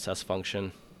squat to assess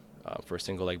function for a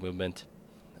single leg movement.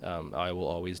 I will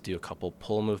always do a couple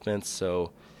pull movements,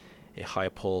 so a high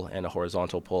pull and a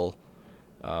horizontal pull.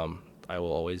 I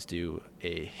will always do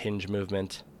a hinge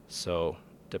movement, so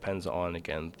depends on,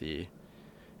 again, the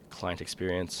client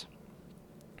experience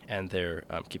and their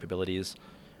capabilities,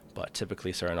 but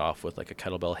typically starting off with like a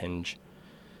kettlebell hinge.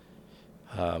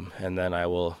 And then I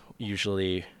will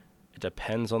usually, it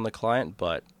depends on the client,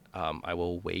 but I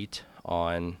will wait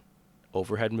on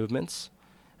overhead movements.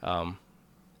 And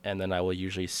then I will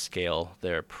usually scale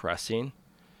their pressing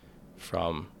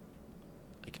from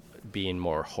like being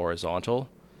more horizontal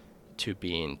to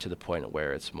being to the point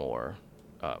where it's more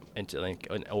into like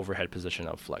an overhead position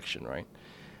of flexion, right?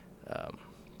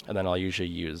 And then I'll usually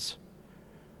use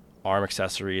arm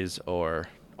accessories or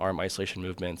arm isolation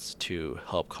movements to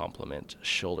help complement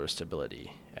shoulder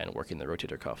stability and working the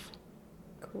rotator cuff.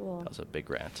 Cool. That was a big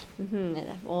rant.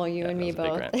 Well, you and me that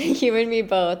was a both. big rant. You and me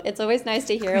both. It's always nice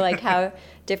to hear like how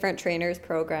different trainers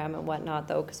program and whatnot,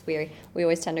 though, because we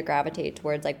always tend to gravitate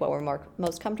towards like what we're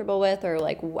most comfortable with, or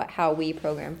like how we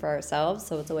program for ourselves.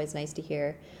 So it's always nice to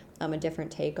hear a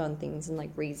different take on things and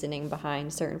like reasoning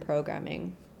behind certain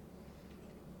programming.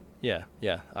 Yeah.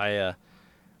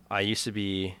 I used to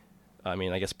be, I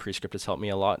mean, I guess Prescript has helped me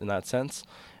a lot in that sense.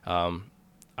 I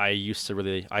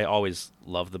always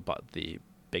loved the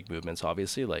big movements,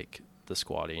 obviously, like the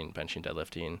squatting, benching,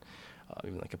 deadlifting,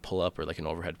 even like a pull-up or like an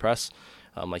overhead press.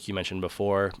 Like you mentioned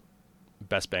before,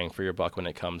 best bang for your buck when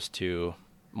it comes to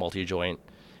multi-joint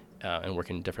and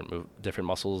working different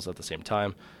muscles at the same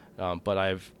time. But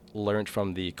I've learned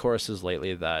from the courses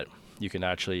lately that you can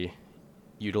actually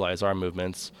utilize arm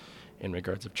movements in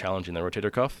regards of challenging the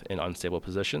rotator cuff in unstable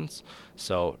positions.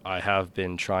 So I have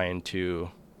been trying to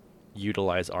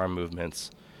utilize arm movements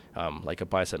like a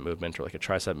bicep movement or like a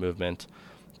tricep movement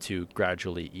to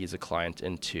gradually ease a client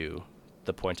into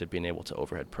the point of being able to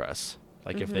overhead press.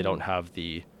 Like if they don't have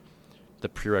the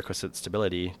prerequisite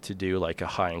stability to do like a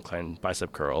high incline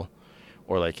bicep curl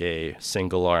or like a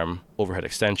single arm overhead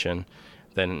extension,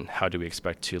 then how do we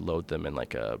expect to load them in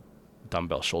like a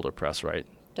dumbbell shoulder press, right?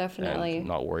 Definitely. And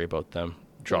not worry about them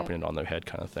dropping it on their head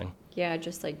kind of thing. Yeah,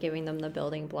 just like giving them the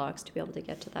building blocks to be able to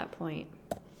get to that point.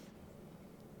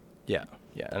 Yeah,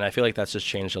 and I feel like that's just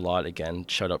changed a lot. Again,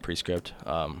 shout out Prescript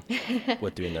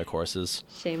with doing their courses.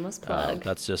 Shameless plug.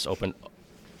 That's just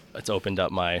opened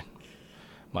up my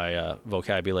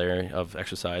vocabulary of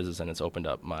exercises, and it's opened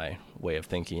up my way of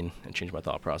thinking and changed my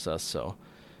thought process. So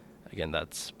again,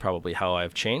 that's probably how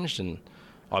I've changed, and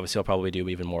obviously I'll probably do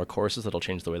even more courses that'll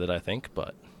change the way that I think,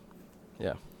 but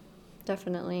yeah.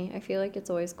 Definitely. I feel like it's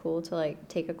always cool to like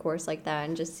take a course like that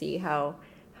and just see how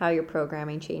your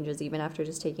programming changes even after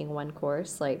just taking one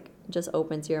course. Like, just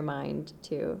opens your mind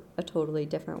to a totally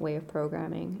different way of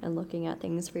programming and looking at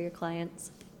things for your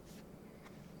clients.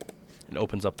 It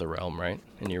opens up the realm, right?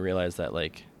 And you realize that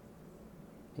like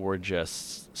we're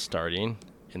just starting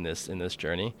in this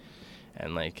journey.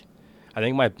 And like I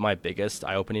think my biggest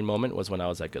eye-opening moment was when I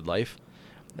was at Good Life,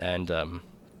 and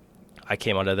I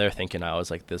came out of there thinking I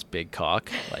was like this big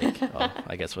cock. Like,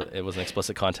 I guess it wasn't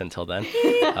explicit content till then.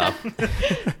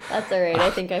 That's all right. I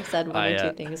think I've said one or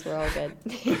two things. We're all good.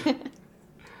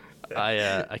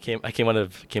 I came out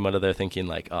of there thinking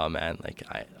like, oh man, like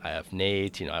I have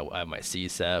Nate, you know, I have my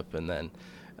CSEP, and then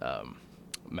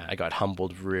man, I got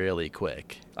humbled really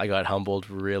quick.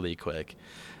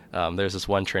 There's this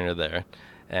one trainer there,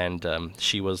 and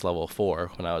she was level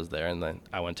 4 when I was there, and then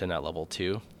I went in at level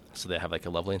 2. So they have like a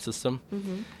leveling system,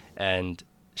 and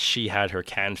she had her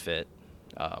can fit,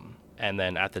 and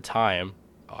then at the time,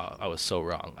 I was so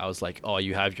wrong. I was like, oh,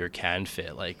 you have your can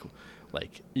fit, like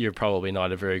you're probably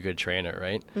not a very good trainer,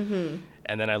 right?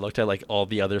 And then I looked at like all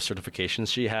the other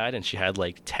certifications she had, and she had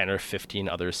like 10 or 15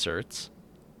 other certs.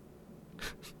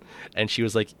 And she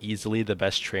was like easily the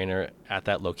best trainer at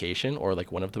that location, or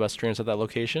like one of the best trainers at that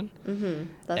location.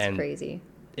 That's crazy.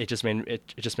 It just made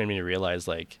me realize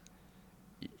like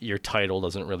your title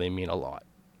doesn't really mean a lot.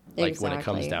 Like when it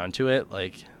comes down to it,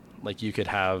 like you could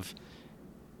have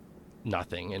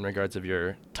nothing in regards of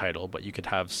your title, but you could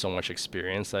have so much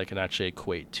experience that can actually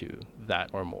equate to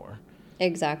that or more.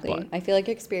 Exactly. But I feel like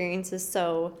experience is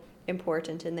so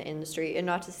important in the industry, and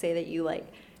not to say that you like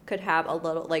could have a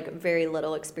little, like very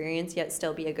little experience yet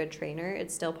still be a good trainer.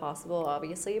 It's still possible,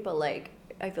 obviously, but like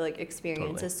I feel like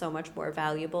experience is so much more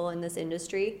valuable in this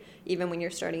industry. Even when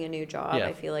you're starting a new job,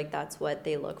 I feel like that's what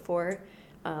they look for.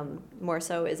 More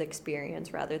so is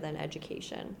experience rather than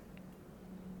education.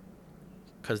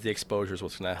 Because the exposure is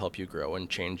what's going to help you grow and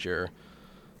change your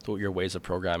ways of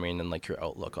programming and like your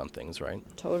outlook on things, right?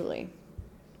 Totally.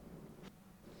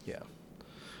 Yeah.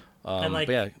 And like,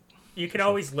 but yeah, you can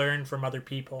always learn from other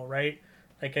people, right?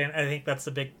 Like, and I think that's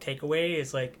the big takeaway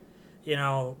is like, you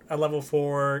know, a level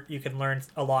 4 you can learn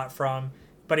a lot from,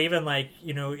 but even like,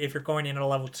 you know, if you're going in at a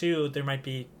level 2, there might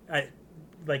be,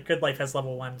 like Good Life has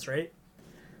level 1s, right?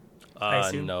 I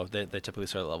assume. No, they typically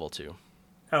start at level 2.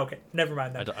 Oh, okay, never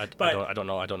mind then. I don't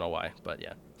know why, but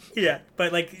yeah. Yeah,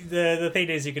 but like the thing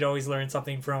is, you could always learn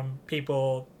something from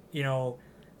people, you know,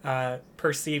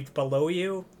 perceived below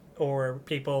you, or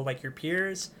people like your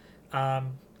peers.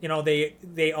 You know,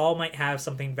 they all might have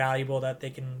something valuable that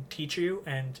they can teach you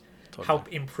and Totally. help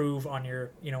improve on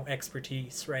your, you know,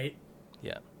 expertise, right?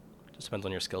 Yeah, just depends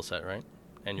on your skill set, right,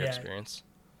 and your experience.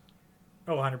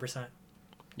 Oh, 100%.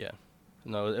 Yeah,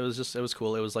 no, it was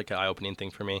cool. It was like an eye-opening thing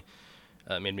for me.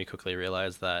 It made me quickly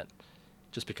realize that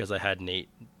just because I had Nate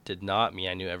did not mean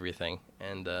I knew everything,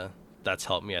 and that's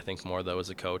helped me, I think, more though as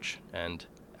a coach and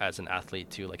as an athlete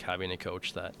too. Like having a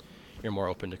coach that you're more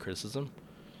open to criticism.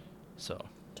 So.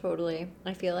 Totally.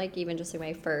 I feel like even just like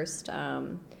my first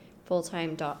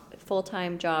full-time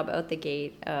job out the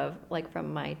gate of like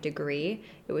from my degree,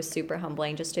 it was super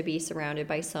humbling just to be surrounded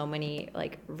by so many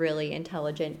like really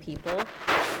intelligent people,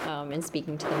 and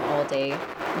speaking to them all day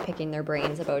and picking their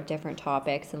brains about different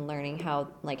topics and learning how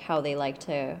they like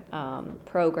to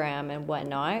program and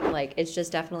whatnot. Like, it's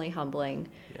just definitely humbling.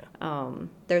 Yeah.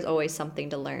 There's always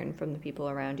something to learn from the people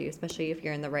around you, especially if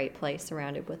you're in the right place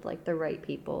surrounded with like the right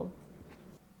people.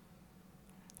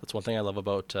 That's one thing I love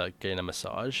about getting a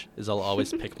massage is I'll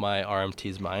always pick my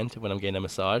RMT's mind when I'm getting a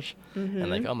massage. Mm-hmm. And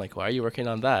like, I'm like, why are you working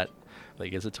on that?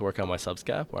 Like, is it to work on my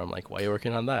subscap? Or I'm like, why are you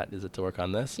working on that? Is it to work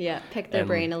on this? Yeah, pick their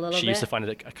brain a little bit. She used to find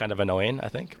it kind of annoying, I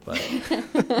think. But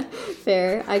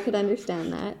Fair. I could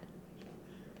understand that.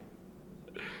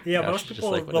 Yeah, most people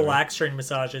like relax during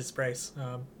massages, Bryce.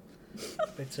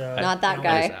 But, Not that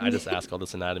guy. I just ask all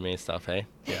this anatomy stuff, hey?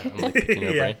 Yeah, I'm like picking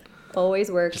your brain. Always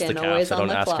working, always on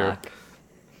the clock.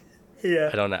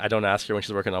 Yeah. I don't ask her when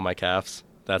she's working on my calves.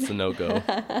 That's a no-go.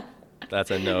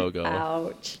 That's a no-go.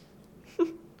 Ouch.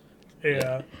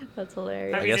 Yeah. That's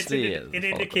hilarious. I mean, guess it's an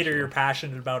indicator you're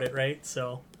passionate about it, right?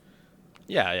 So.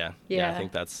 Yeah. I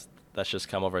think that's just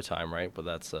come over time, right? But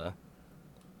that's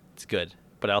it's good.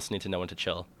 But I also need to know when to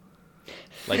chill.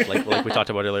 Like we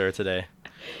talked about earlier today.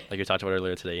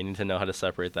 You need to know how to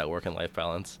separate that work and life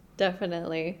balance.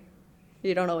 Definitely.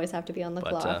 You don't always have to be on the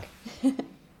clock.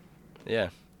 Yeah.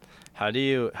 How do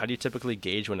you typically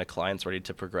gauge when a client's ready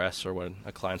to progress or when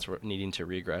a client's needing to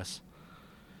regress?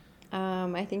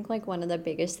 I think like one of the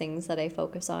biggest things that I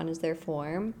focus on is their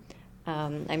form.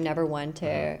 I'm never one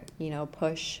to,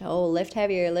 push, lift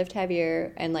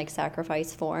heavier and like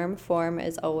sacrifice form. Form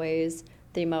is always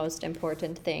the most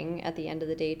important thing at the end of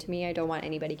the day to me. I don't want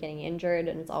anybody getting injured,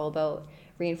 and it's all about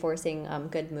reinforcing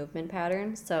good movement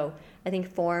patterns. So I think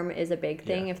form is a big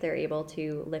thing if they're able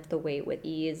to lift the weight with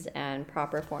ease and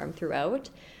proper form throughout.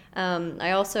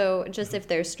 I also, just if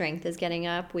their strength is getting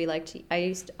up, I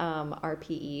used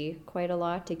RPE quite a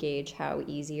lot to gauge how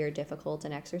easy or difficult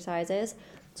an exercise is.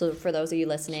 So for those of you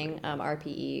listening,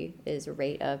 RPE is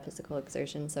rate of physical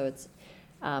exertion. So it's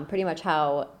pretty much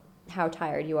how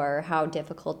tired you are, how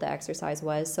difficult the exercise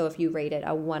was. So if you rate it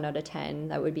a 1 out of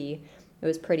 10, it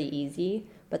was pretty easy.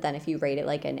 But then if you rate it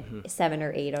like a 7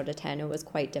 or 8 out of 10, it was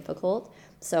quite difficult.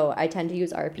 So I tend to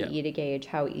use RPE to gauge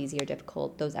how easy or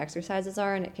difficult those exercises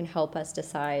are, and it can help us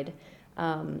decide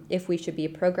if we should be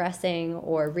progressing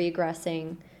or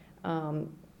regressing.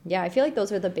 I feel like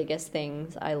those are the biggest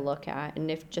things I look at, and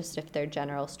if their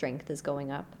general strength is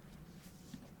going up.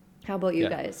 How about you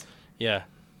guys? Yeah.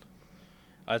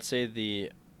 I'd say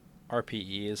the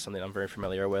RPE is something I'm very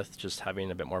familiar with, just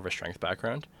having a bit more of a strength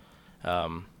background.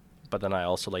 But then I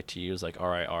also like to use like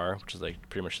RIR, which is like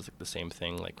pretty much just like the same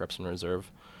thing, like reps in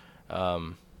reserve.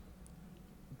 But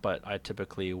I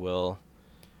typically will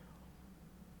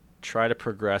try to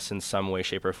progress in some way,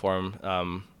 shape, or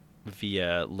form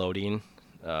via loading,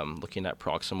 looking at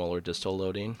proximal or distal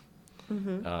loading,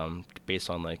 based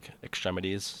on like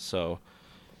extremities. So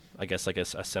I guess like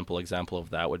a simple example of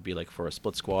that would be like for a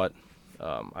split squat,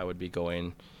 I would be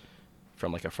going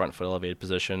from like a front foot elevated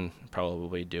position,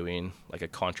 probably doing like a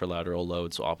contralateral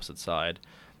load, so opposite side,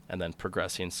 and then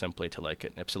progressing simply to like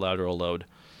an ipsilateral load.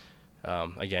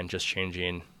 Again, just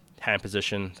changing hand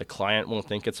position. The client won't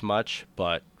think it's much,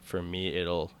 but for me,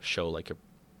 it'll show like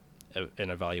an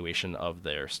evaluation of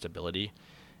their stability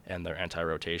and their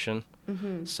anti-rotation.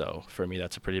 So for me,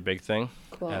 that's a pretty big thing.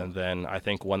 Cool. And then I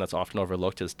think one that's often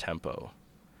overlooked is tempo.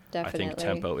 Definitely. I think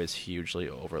tempo is hugely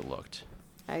overlooked.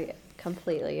 I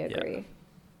completely agree. Yeah.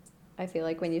 I feel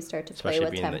like when you start to play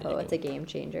with tempo, it's a game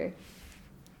changer.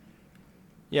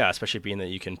 Yeah, especially being that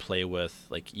you can play with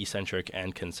like eccentric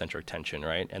and concentric tension,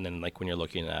 right? And then like when you're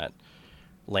looking at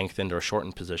lengthened or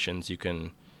shortened positions, you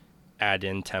can add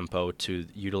in tempo to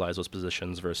utilize those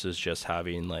positions versus just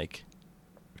having like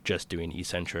just doing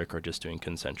eccentric or just doing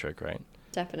concentric, right?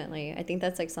 Definitely. I think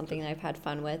that's like something that I've had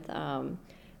fun with,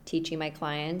 teaching my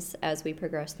clients as we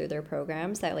progress through their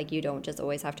programs, that like you don't just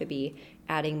always have to be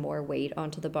adding more weight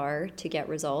onto the bar to get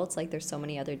results. Like there's so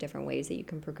many other different ways that you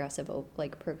can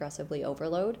progressively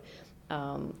overload.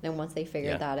 And once they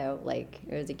figured that out, like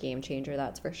it was a game changer,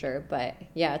 that's for sure. But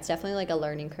yeah, it's definitely like a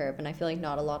learning curve. And I feel like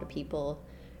not a lot of people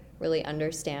really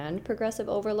understand progressive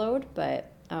overload.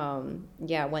 But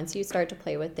yeah, once you start to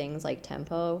play with things like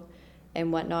tempo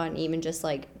and whatnot, and even just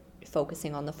like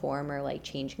focusing on the form or like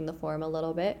changing the form a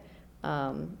little bit,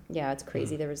 yeah, it's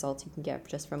crazy the results you can get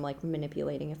just from like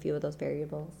manipulating a few of those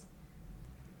variables.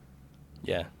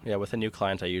 Yeah, with a new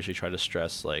client I usually try to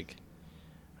stress like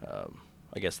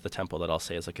I guess the tempo that I'll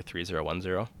say is like a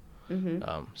 3-0-1-0.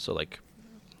 So like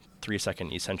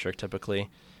 3-second eccentric typically,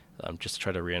 just to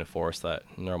try to reinforce that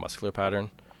neuromuscular pattern.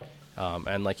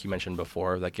 And like you mentioned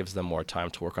before, that gives them more time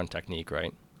to work on technique,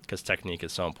 right? Because technique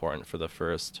is so important for the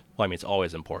first, well, I mean, it's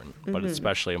always important, but it's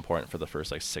especially important for the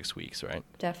first like 6 weeks, right?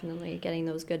 Definitely getting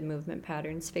those good movement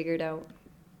patterns figured out.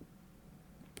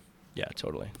 Yeah,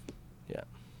 totally. Yeah.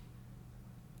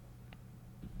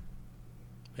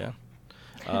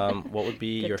 What would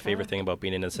be your favorite thing about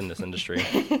being in this industry?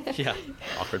 Yeah.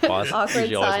 Awkward pause. Awkward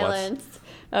Usually silence.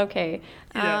 Okay.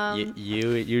 Yeah.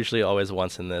 You usually always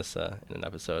once in this in an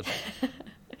episode.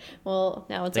 Well,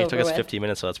 now it's I think over it took us with. 15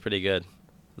 minutes, so that's pretty good.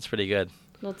 That's pretty good.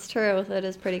 That's true. That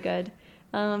is pretty good.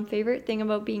 Favorite thing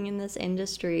about being in this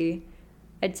industry,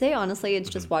 I'd say honestly, it's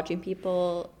just watching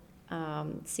people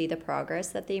see the progress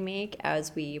that they make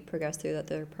as we progress through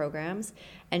their programs,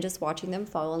 and just watching them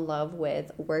fall in love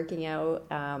with working out,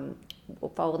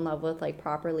 fall in love with like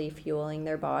properly fueling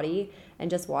their body, and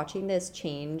just watching this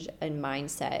change in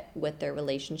mindset with their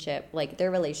relationship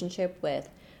with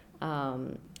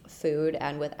food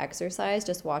and with exercise,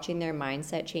 just watching their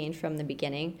mindset change from the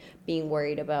beginning, being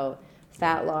worried about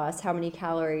fat loss, how many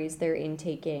calories they're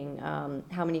intaking,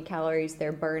 how many calories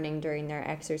they're burning during their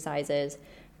exercises,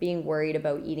 being worried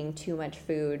about eating too much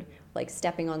food, like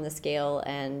stepping on the scale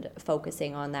and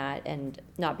focusing on that and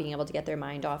not being able to get their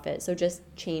mind off it. So just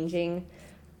changing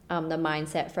the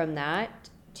mindset from that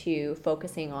to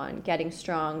focusing on getting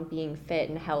strong, being fit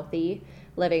and healthy,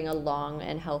 living a long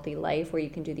and healthy life where you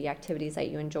can do the activities that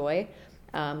you enjoy,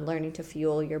 learning to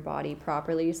fuel your body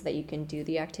properly so that you can do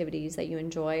the activities that you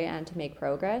enjoy and to make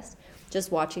progress.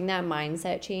 Just watching that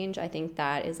mindset change, I think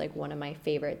that is like one of my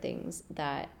favorite things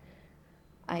that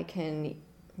I can,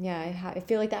 I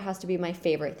feel like that has to be my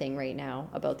favorite thing right now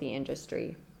about the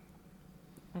industry.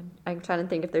 I'm trying to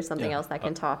think if there's something else that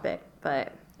can top it,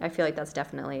 but I feel like that's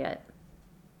definitely it.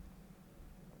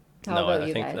 How about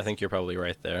you guys? I think you're probably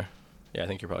right there. Yeah, I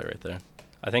think you're probably right there.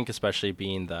 I think especially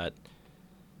being that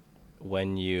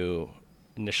when you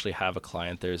initially have a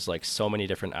client, there's like so many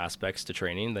different aspects to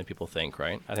training than people think,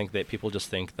 right? I think that people just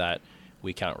think that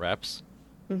we count reps.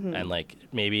 And like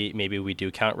maybe we do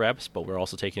count reps, but we're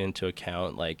also taking into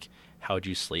account like how'd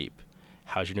you sleep,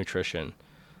 how's your nutrition,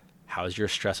 how's your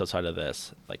stress outside of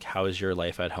this, like how is your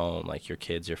life at home, like your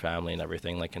kids, your family and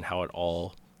everything, like, and how it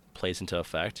all plays into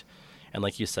effect. And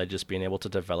like you said, just being able to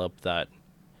develop that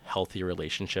healthy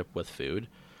relationship with food.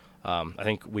 I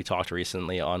think we talked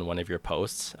recently on one of your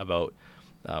posts about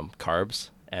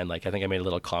carbs. And like, I think I made a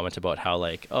little comment about how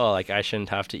like, oh, like I shouldn't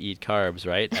have to eat carbs,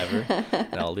 right? Ever.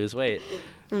 And I'll lose weight.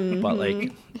 But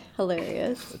like,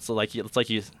 hilarious. It's like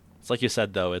you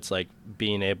said though, it's like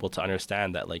being able to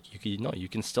understand that like you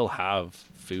can still have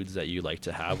foods that you like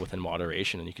to have within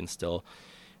moderation, and you can still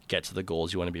get to the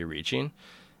goals you want to be reaching,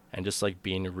 and just like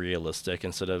being realistic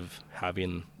instead of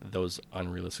having those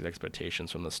unrealistic expectations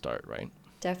from the start, right?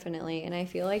 Definitely. And I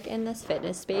feel like in this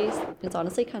fitness space, it's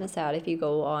honestly kind of sad if you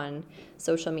go on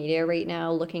social media right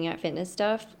now looking at fitness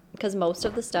stuff, because most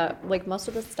of the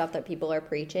stuff that people are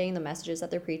preaching, the messages that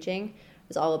they're preaching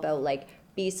is all about like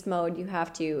beast mode. You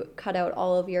have to cut out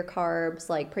all of your carbs,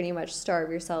 like pretty much starve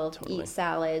yourself, Totally. eat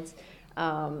salads.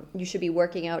 You should be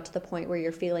working out to the point where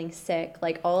you're feeling sick,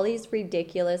 like all these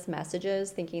ridiculous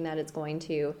messages, thinking that it's going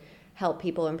to help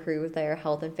people improve their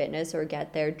health and fitness or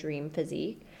get their dream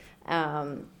physique.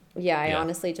 I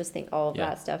honestly just think all of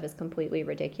that stuff is completely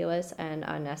ridiculous and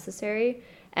unnecessary.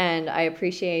 And I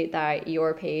appreciate that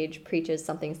your page preaches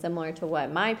something similar to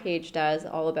what my page does,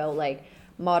 all about like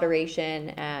moderation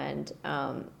and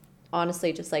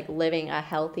honestly just like living a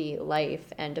healthy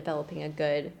life and developing a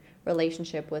good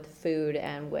relationship with food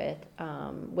and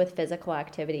with physical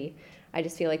activity. I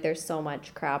just feel like there's so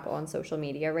much crap on social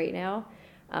media right now.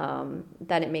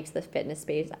 that it makes the fitness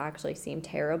space actually seem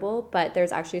terrible. But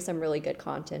there's actually some really good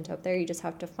content out there. You just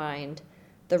have to find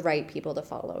the right people to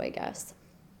follow, I guess.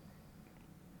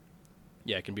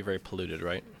 Yeah, it can be very polluted,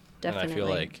 right? Definitely. And I feel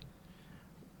like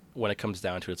when it comes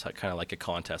down to it, it's like, kind of like a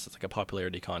contest. It's like a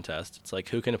popularity contest. It's like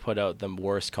who can put out the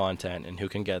worst content and who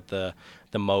can get the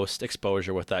most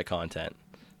exposure with that content.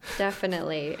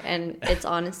 Definitely. And it's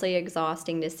honestly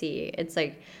exhausting to see. It's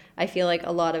like, I feel like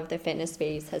a lot of the fitness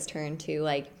space has turned to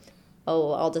like,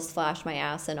 oh, I'll just flash my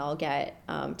ass and I'll get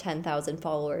 10,000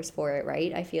 followers for it,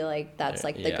 right? I feel like that's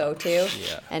like the go-to,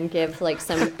 and give like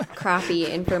some crappy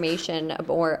information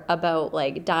or about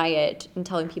like diet and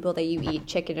telling people that you eat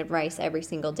chicken and rice every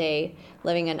single day,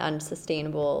 living an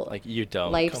unsustainable like you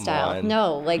don't lifestyle. Come on.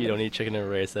 No, like you don't eat chicken and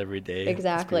rice every day.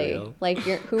 Exactly. Like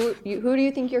who do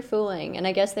you think you're fooling? And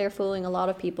I guess they're fooling a lot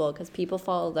of people because people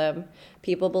follow them,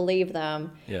 people believe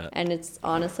them, and it's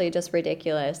honestly just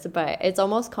ridiculous. But it's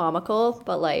almost comical,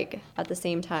 but like at the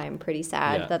same time pretty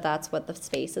sad that that's what the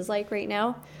space is like right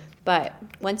now. But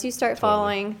once you start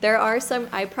following,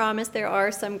 I promise there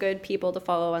are some good people to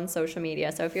follow on social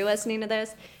media. So if you're listening to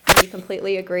this and you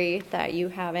completely agree that you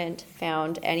haven't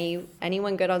found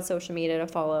anyone good on social media to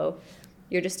follow,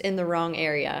 you're just in the wrong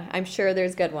area. I'm sure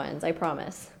there's good ones, I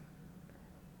promise.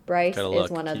 Bryce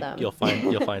is one of them. You'll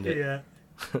find it. Yeah.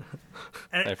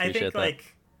 And I appreciate think that.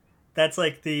 like that's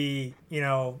like the,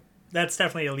 that's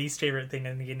definitely a least favorite thing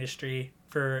in the industry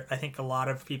for I think a lot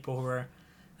of people who are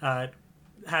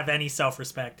have any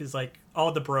self-respect is like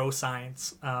all the bro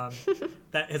science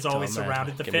that has always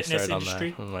surrounded the fitness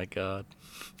industry. Oh my god.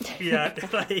 Yeah,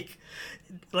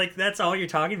 like that's all you're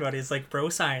talking about is like bro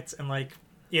science, and like,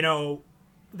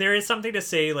 there is something to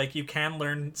say like you can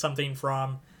learn something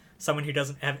from someone who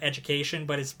doesn't have education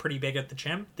but is pretty big at the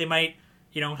gym. They might,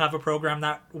 have a program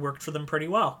that worked for them pretty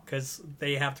well because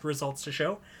they have the results to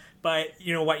show. But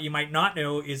what you might not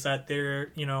know is that their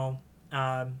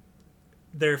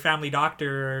family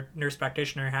doctor or nurse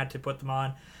practitioner had to put them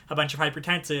on a bunch of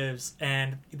hypertensives,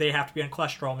 and they have to be on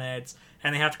cholesterol meds,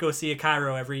 and they have to go see a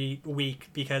chiro every week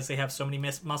because they have so many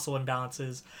muscle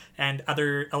imbalances and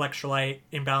other electrolyte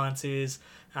imbalances,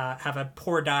 have a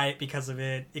poor diet because of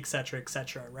it,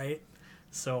 etc., right?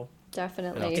 So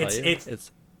definitely,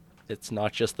 it's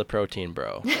not just the protein,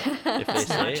 bro. If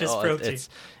they say, protein.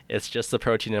 It's just the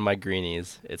protein in my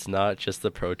greenies. It's not just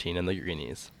the protein in the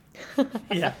greenies.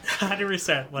 Yeah,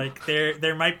 100%. Like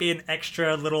there might be an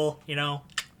extra little,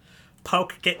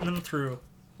 poke getting them through.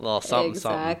 Little something,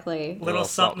 exactly. Little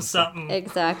something.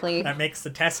 Exactly. That makes the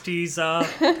testes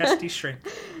shrink.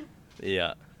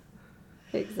 Yeah.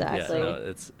 Exactly. Yeah,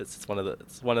 no, it's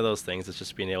one of those things. It's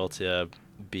just being able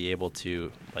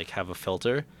to like have a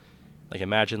filter. Like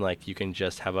imagine like you can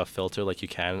just have a filter like you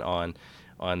can on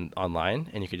online,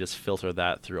 and you could just filter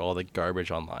that through all the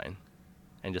garbage online,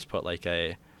 and just put like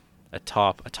a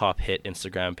top hit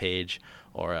Instagram page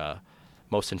or a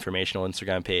most informational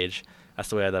Instagram page. That's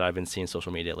the way that I've been seeing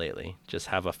social media lately. Just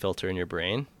have a filter in your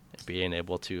brain, being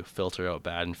able to filter out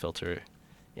bad and filter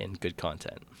in good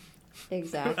content.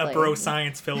 Exactly. A bro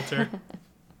science filter.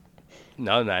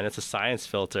 No, man, it's a science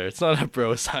filter. It's not a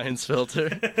bro science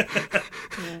filter.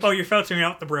 Oh, you're filtering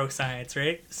out the bro science,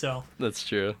 right? So That's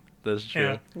true.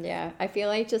 Yeah, I feel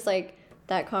like just like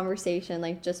that conversation,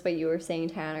 like just what you were saying,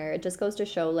 Tanner, it just goes to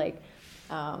show like,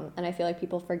 and I feel like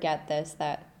people forget this,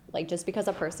 that like just because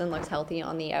a person looks healthy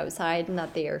on the outside and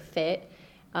that they are fit,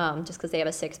 just because they have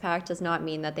a six-pack does not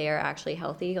mean that they are actually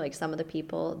healthy. Like some of the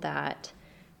people that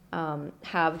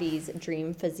have these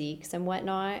dream physiques and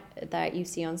whatnot that you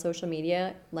see on social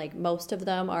media, like most of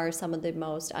them are some of the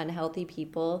most unhealthy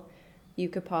people you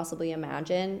could possibly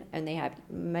imagine, and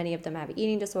many of them have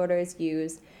eating disorders,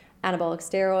 use anabolic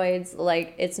steroids.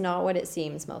 Like it's not what it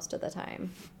seems most of the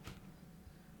time.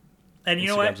 And you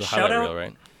know what?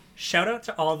 Right? Shout out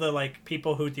to all the like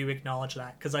people who do acknowledge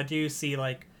that, because I do see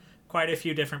like quite a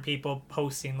few different people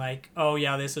posting like, oh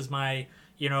yeah, this is my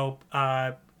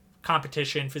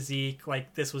competition physique,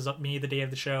 like this was me the day of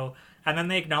the show, and then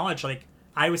they acknowledge like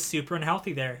I was super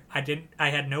unhealthy there. I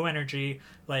had no energy.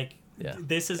 Like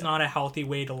this is not a healthy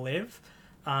way to live.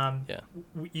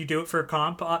 You do it for a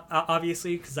comp,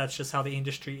 obviously, because that's just how the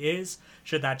industry is.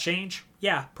 Should that change?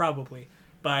 Yeah, probably.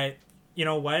 But you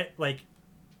know what? Like,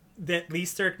 at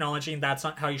least they're acknowledging that's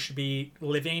not how you should be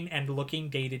living and looking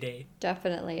day to day.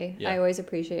 Definitely. I always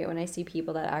appreciate when I see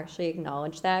people that actually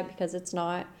acknowledge that, because it's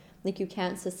not like you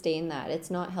can't sustain that.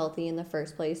 It's not healthy in the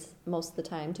first place most of the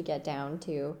time to get down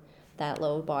to that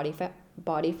low body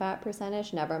fat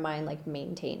percentage, never mind like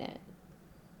maintain it.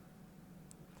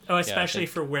 Oh, especially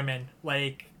for women.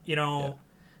 Like,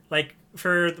 like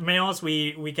for the males,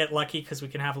 we get lucky because we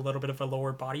can have a little bit of a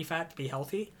lower body fat to be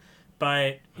healthy,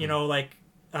 but you know, like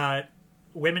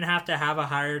women have to have a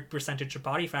higher percentage of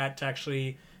body fat to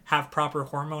actually have proper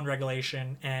hormone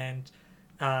regulation and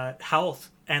health,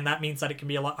 and that means that it can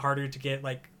be a lot harder to get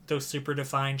like those super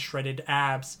defined shredded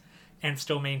abs and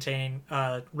still maintain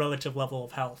a relative level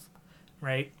of health,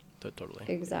 right? Totally.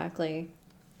 Exactly.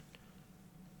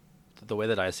 The way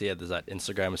that I see it is that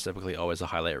Instagram is typically always a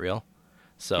highlight reel.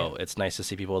 So it's nice to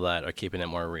see people that are keeping it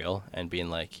more real and being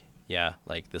like, yeah,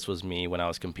 like this was me when I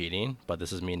was competing, but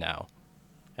this is me now.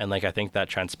 And like, I think that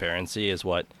transparency is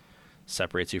what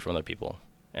separates you from other people.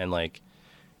 And like,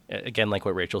 again, like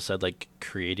what Rachel said, like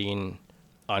creating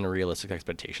unrealistic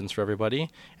expectations for everybody.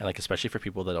 And like, especially for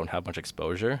people that don't have much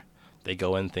exposure, they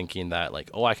go in thinking that like,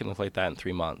 oh, I can look like that in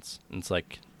 3 months. And it's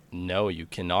like, no, you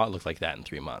cannot look like that in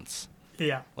 3 months.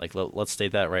 Yeah. Like, let's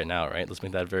state that right now, right? Let's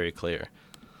make that very clear.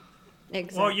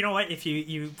 Exactly. Well, you know what? If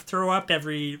you throw up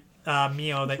every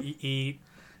meal that you eat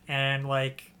and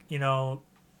like, you know,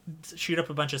 shoot up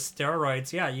a bunch of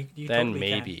steroids, yeah, you then totally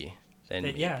maybe, can. then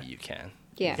maybe yeah. you can.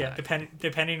 Yeah. Yeah,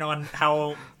 depending on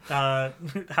how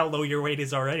how low your weight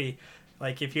is already.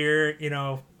 Like if you're, you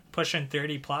know, pushing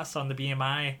 30 plus on the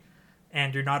BMI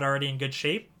and you're not already in good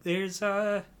shape, there's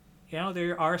you know,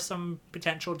 there are some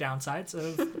potential downsides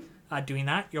of doing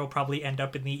that. You'll probably end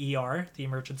up in the ER, the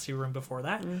emergency room before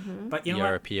that. Mm-hmm. But you know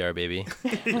ER, what? PR, baby.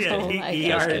 Yeah, Oh my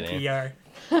ER God. and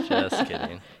PR. Just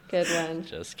kidding. Good one.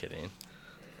 Just kidding.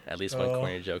 At least one Oh.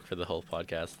 corny joke for the whole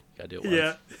podcast. Gotta do it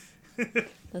once. Yeah.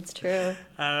 That's true.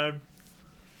 Yeah.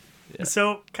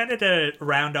 So, kind of to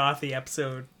round off the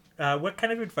episode, what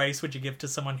kind of advice would you give to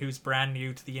someone who's brand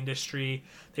new to the industry?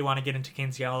 They want to get into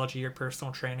kinesiology or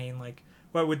personal training. Like,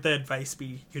 what would the advice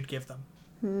be you'd give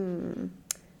them?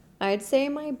 I'd say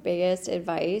my biggest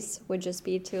advice would just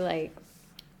be to like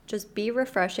just be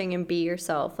refreshing and be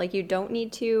yourself. Like you don't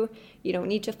need to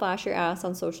flash your ass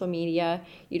on social media.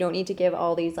 You don't need to give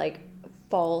all these like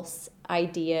false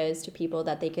ideas to people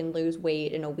that they can lose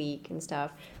weight in a week and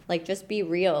stuff. Like just be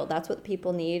real. That's what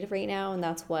people need right now and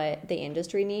that's what the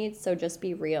industry needs. So just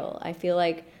be real. I feel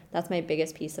like that's my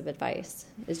biggest piece of advice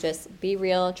is just be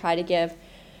real, try to give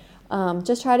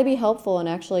just try to be helpful and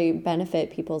actually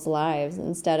benefit people's lives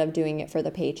instead of doing it for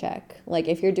the paycheck. Like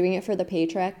if you're doing it for the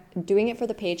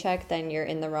paycheck, then you're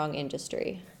in the wrong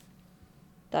industry.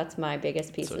 That's my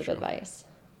biggest piece So of true. advice.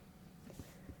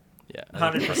 Yeah.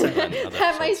 100%.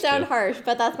 That might sound harsh,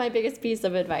 but that's my biggest piece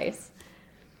of advice.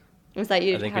 Is that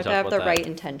you I think we have to talked have the about right that.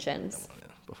 intentions.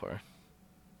 Before.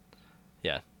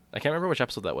 Yeah. I can't remember which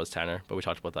episode that was, Tanner, but we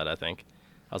talked about that, I think.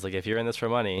 I was like, if you're in this for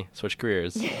money, switch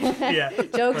careers. Yeah.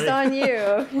 Joke's on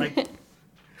you. Like,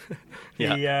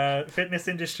 Yeah. the fitness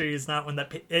industry is not one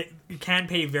that it can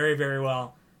pay very, very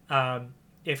well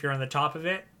if you're on the top of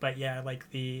it. But yeah, like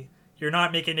you're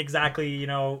not making exactly, you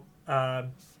know,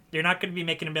 you're not going to be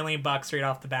making $1 million right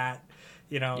off the bat,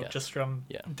 you know, Yeah. just from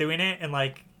Yeah. doing it. And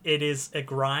like it is a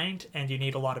grind, and you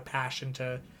need a lot of passion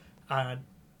to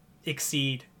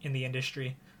exceed in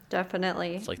in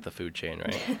Definitely. It's like the food chain,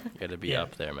 right? You gotta be Yeah.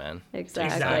 up there, man.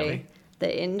 Exactly.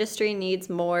 The industry needs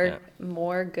more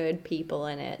Yeah. good people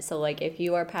in it. So like if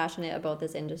you are passionate about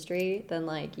this industry, then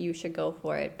like you should go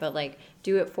for it, but like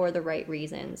do it for the right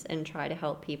reasons and try to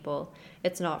help people.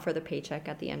 It's not for the paycheck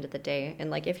at the end of the day.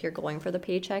 And like if you're going for the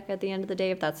paycheck at the end of the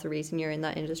day, if that's the reason you're in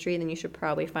that industry, then you should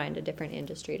probably find a different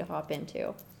industry to hop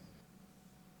into.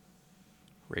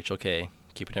 Rachel K,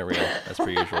 keeping it real, as per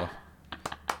usual.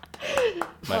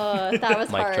 That was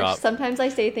Mic harsh. drop. Sometimes I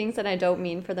say things that I don't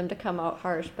mean for them to come out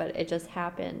harsh, but it just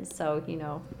happens. So, you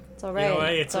know, it's all right. You know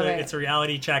what? It's all right. It's a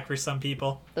reality check for some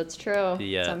people. That's true. Some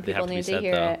They have people to be need to said,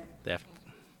 hear though. it.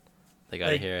 They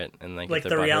gotta Like- hear it, and like, Like if the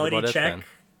they're butthurt reality about it, check then-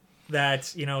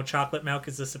 that, you know, chocolate milk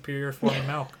is a superior form of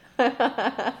milk.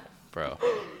 bro,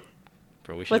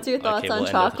 we should. What's your thoughts okay, we'll on end with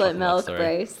a chocolate milk, story.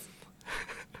 Bryce?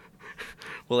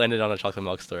 We'll end it on a chocolate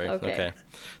milk story. Okay.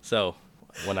 So,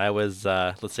 when I was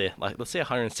let's say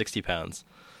 160 pounds,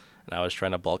 and I was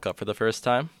trying to bulk up for the first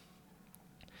time,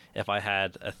 if I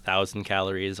had 1,000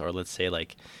 calories, or let's say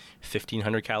like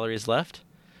 1,500 calories left,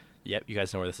 yep, you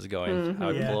guys know where this is going. I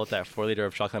would Yeah. pull out that 4 liter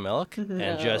of chocolate milk and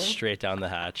No. just straight down the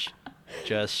hatch,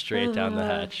 down the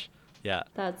hatch. Yeah.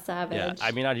 That's savage. Yeah,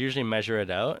 I mean, I'd usually measure it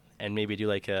out and maybe do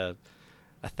like a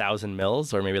 1,000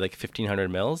 mils or maybe like 1,500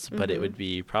 mils, but it would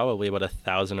be probably about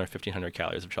 1,000 or 1,500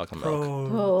 calories of chocolate milk.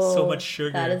 Oh, so much sugar.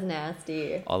 That is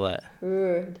nasty. All that.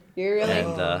 Ooh, you're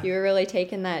And, really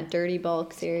taking that dirty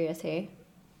bulk serious, hey?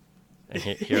 And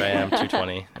here I am,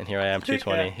 220, and here I am,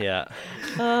 220. Yeah.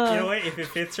 You know what? If it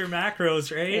fits her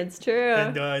macros, right? It's true.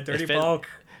 And dirty It fit- bulk.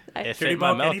 It Dirty fit my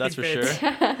bulk, mouth, that's for anything sure.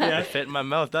 fits. Yeah. It fit in my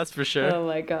mouth, that's for sure. Oh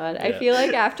my god. I Yeah. feel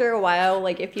like after a while,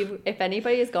 like if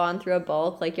anybody has gone through a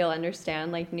bulk, like you'll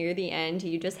understand, like near the end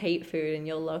you just hate food and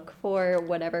you'll look for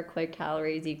whatever quick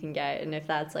calories you can get, and if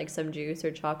that's like some juice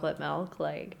or chocolate milk,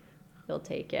 like you'll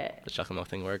take it. The chocolate milk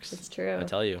thing works. It's true. I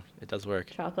tell you, it does work.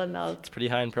 Chocolate milk. It's pretty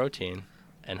high in protein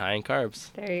and high in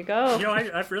carbs. There you go. You know,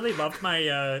 I've really loved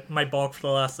my my bulk for the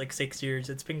last like 6 years.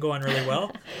 It's been going really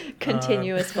well.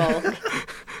 Continuous bulk.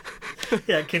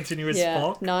 Yeah, continuous Yeah,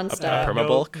 bulk. A nonstop. perma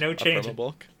bulk? no A change. perma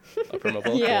bulk? A perma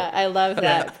bulk? Yeah, I love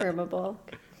that perma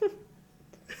bulk.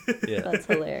 Yeah. That's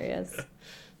hilarious.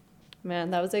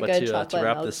 Man, that was a But good to chocolate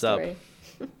wrap milk this up, story.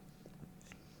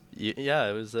 Yeah,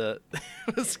 it was it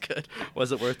was good.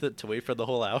 Was it worth it to wait for the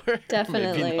whole hour?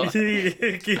 Definitely. Maybe not.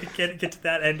 get to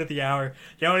that end of the hour.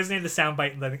 You always need the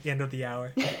soundbite at the end of the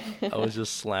hour. I was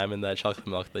just slamming that chocolate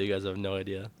milk that you guys have no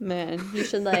idea. Man, you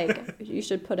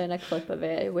should put in a clip of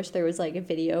it. I wish there was like a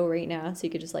video right now so you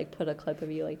could just like put a clip of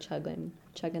you like chugging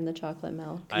the chocolate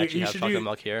milk. I actually you have should chocolate do-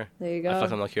 milk here. There you I have go.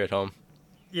 chocolate milk here at home.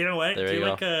 You know what? There do you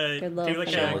like go. a Good do little like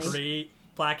a shameless. gray,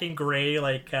 black and gray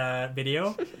like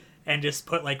video, and just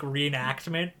put like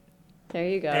reenactment There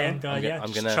you go. and I'm yeah,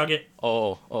 I'm just gonna chug it.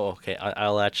 Okay.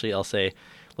 I'll say,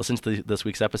 listen to this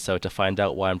week's episode to find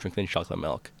out why I'm drinking chocolate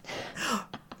milk.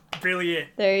 Brilliant.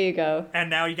 There you go. And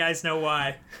now you guys know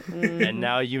why. And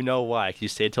now you know why. 'Cause you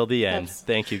stayed till the end. That's-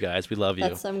 Thank you guys. We love you.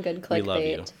 That's some good We love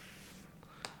you. clickbait.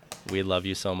 We love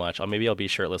you so much. Maybe I'll be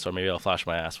shirtless, or maybe I'll flash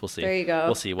my ass. We'll see. There you go.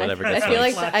 We'll see. Whatever I gets feel done.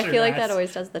 like Flash I feel like your that ass.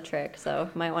 always does the trick. So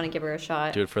might want to give her a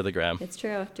shot. Do it for the gram. It's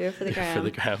true. Do it for the Do it gram. for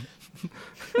the gram.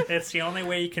 It's the only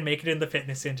way you can make it in the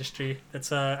fitness industry.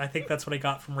 That's I think that's what I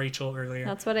got from Rachel earlier.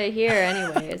 That's what I hear,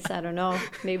 anyways. I don't know.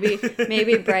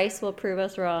 Maybe Bryce will prove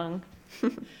us wrong.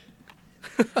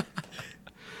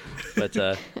 But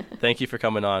thank you for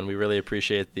coming on. We really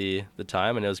appreciate the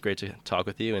time, and it was great to talk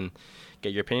with you and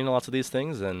get your opinion on lots of these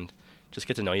things, and just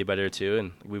get to know you better too.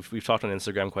 And we've talked on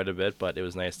Instagram quite a bit, but it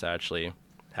was nice to actually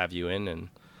have you in and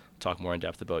talk more in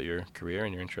depth about your career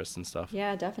and your interests and stuff.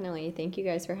 Yeah, definitely. Thank you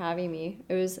guys for having me.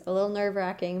 It was a little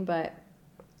nerve-wracking, but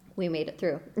we made it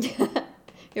through.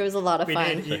 It was a lot of We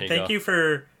fun. did. There you Thank go. you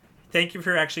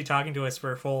for actually talking to us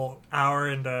for a full hour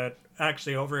and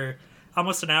actually over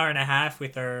almost an hour and a half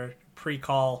with our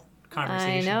pre-call I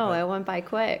conversation. know, but, it went by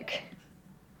quick.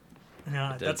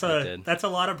 yeah, It did, that's it did. that's a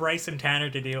lot of Bryce and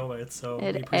Tanner to deal with. So we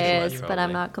It appreciate is, you. but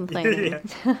I'm Probably. not complaining.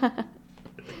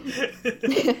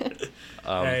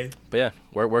 Right. But yeah,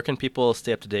 where can people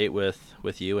stay up to date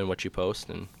with you and what you post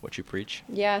and what you preach?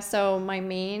 Yeah, so my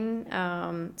main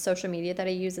social media that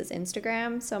I use is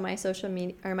Instagram. So my social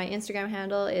media or my Instagram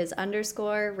handle is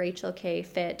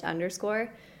 _RachelKFit_.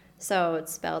 So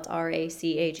it's spelled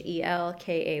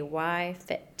RACHELKAY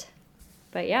fit.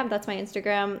 But yeah, that's my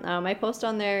Instagram. I post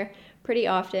on there pretty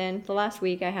often. The last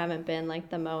week I haven't been like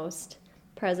the most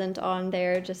present on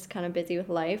there, just kind of busy with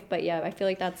life. But yeah, I feel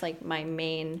like that's like my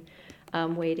main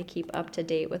way to keep up to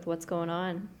date with what's going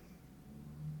on.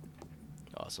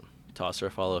 Awesome. Toss her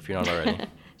a follow if you're not already.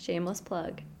 Shameless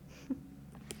plug.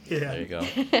 Yeah. There you go.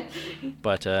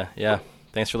 But yeah,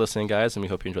 thanks for listening, guys, and we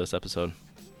hope you enjoy this episode.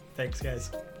 Thanks,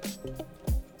 guys.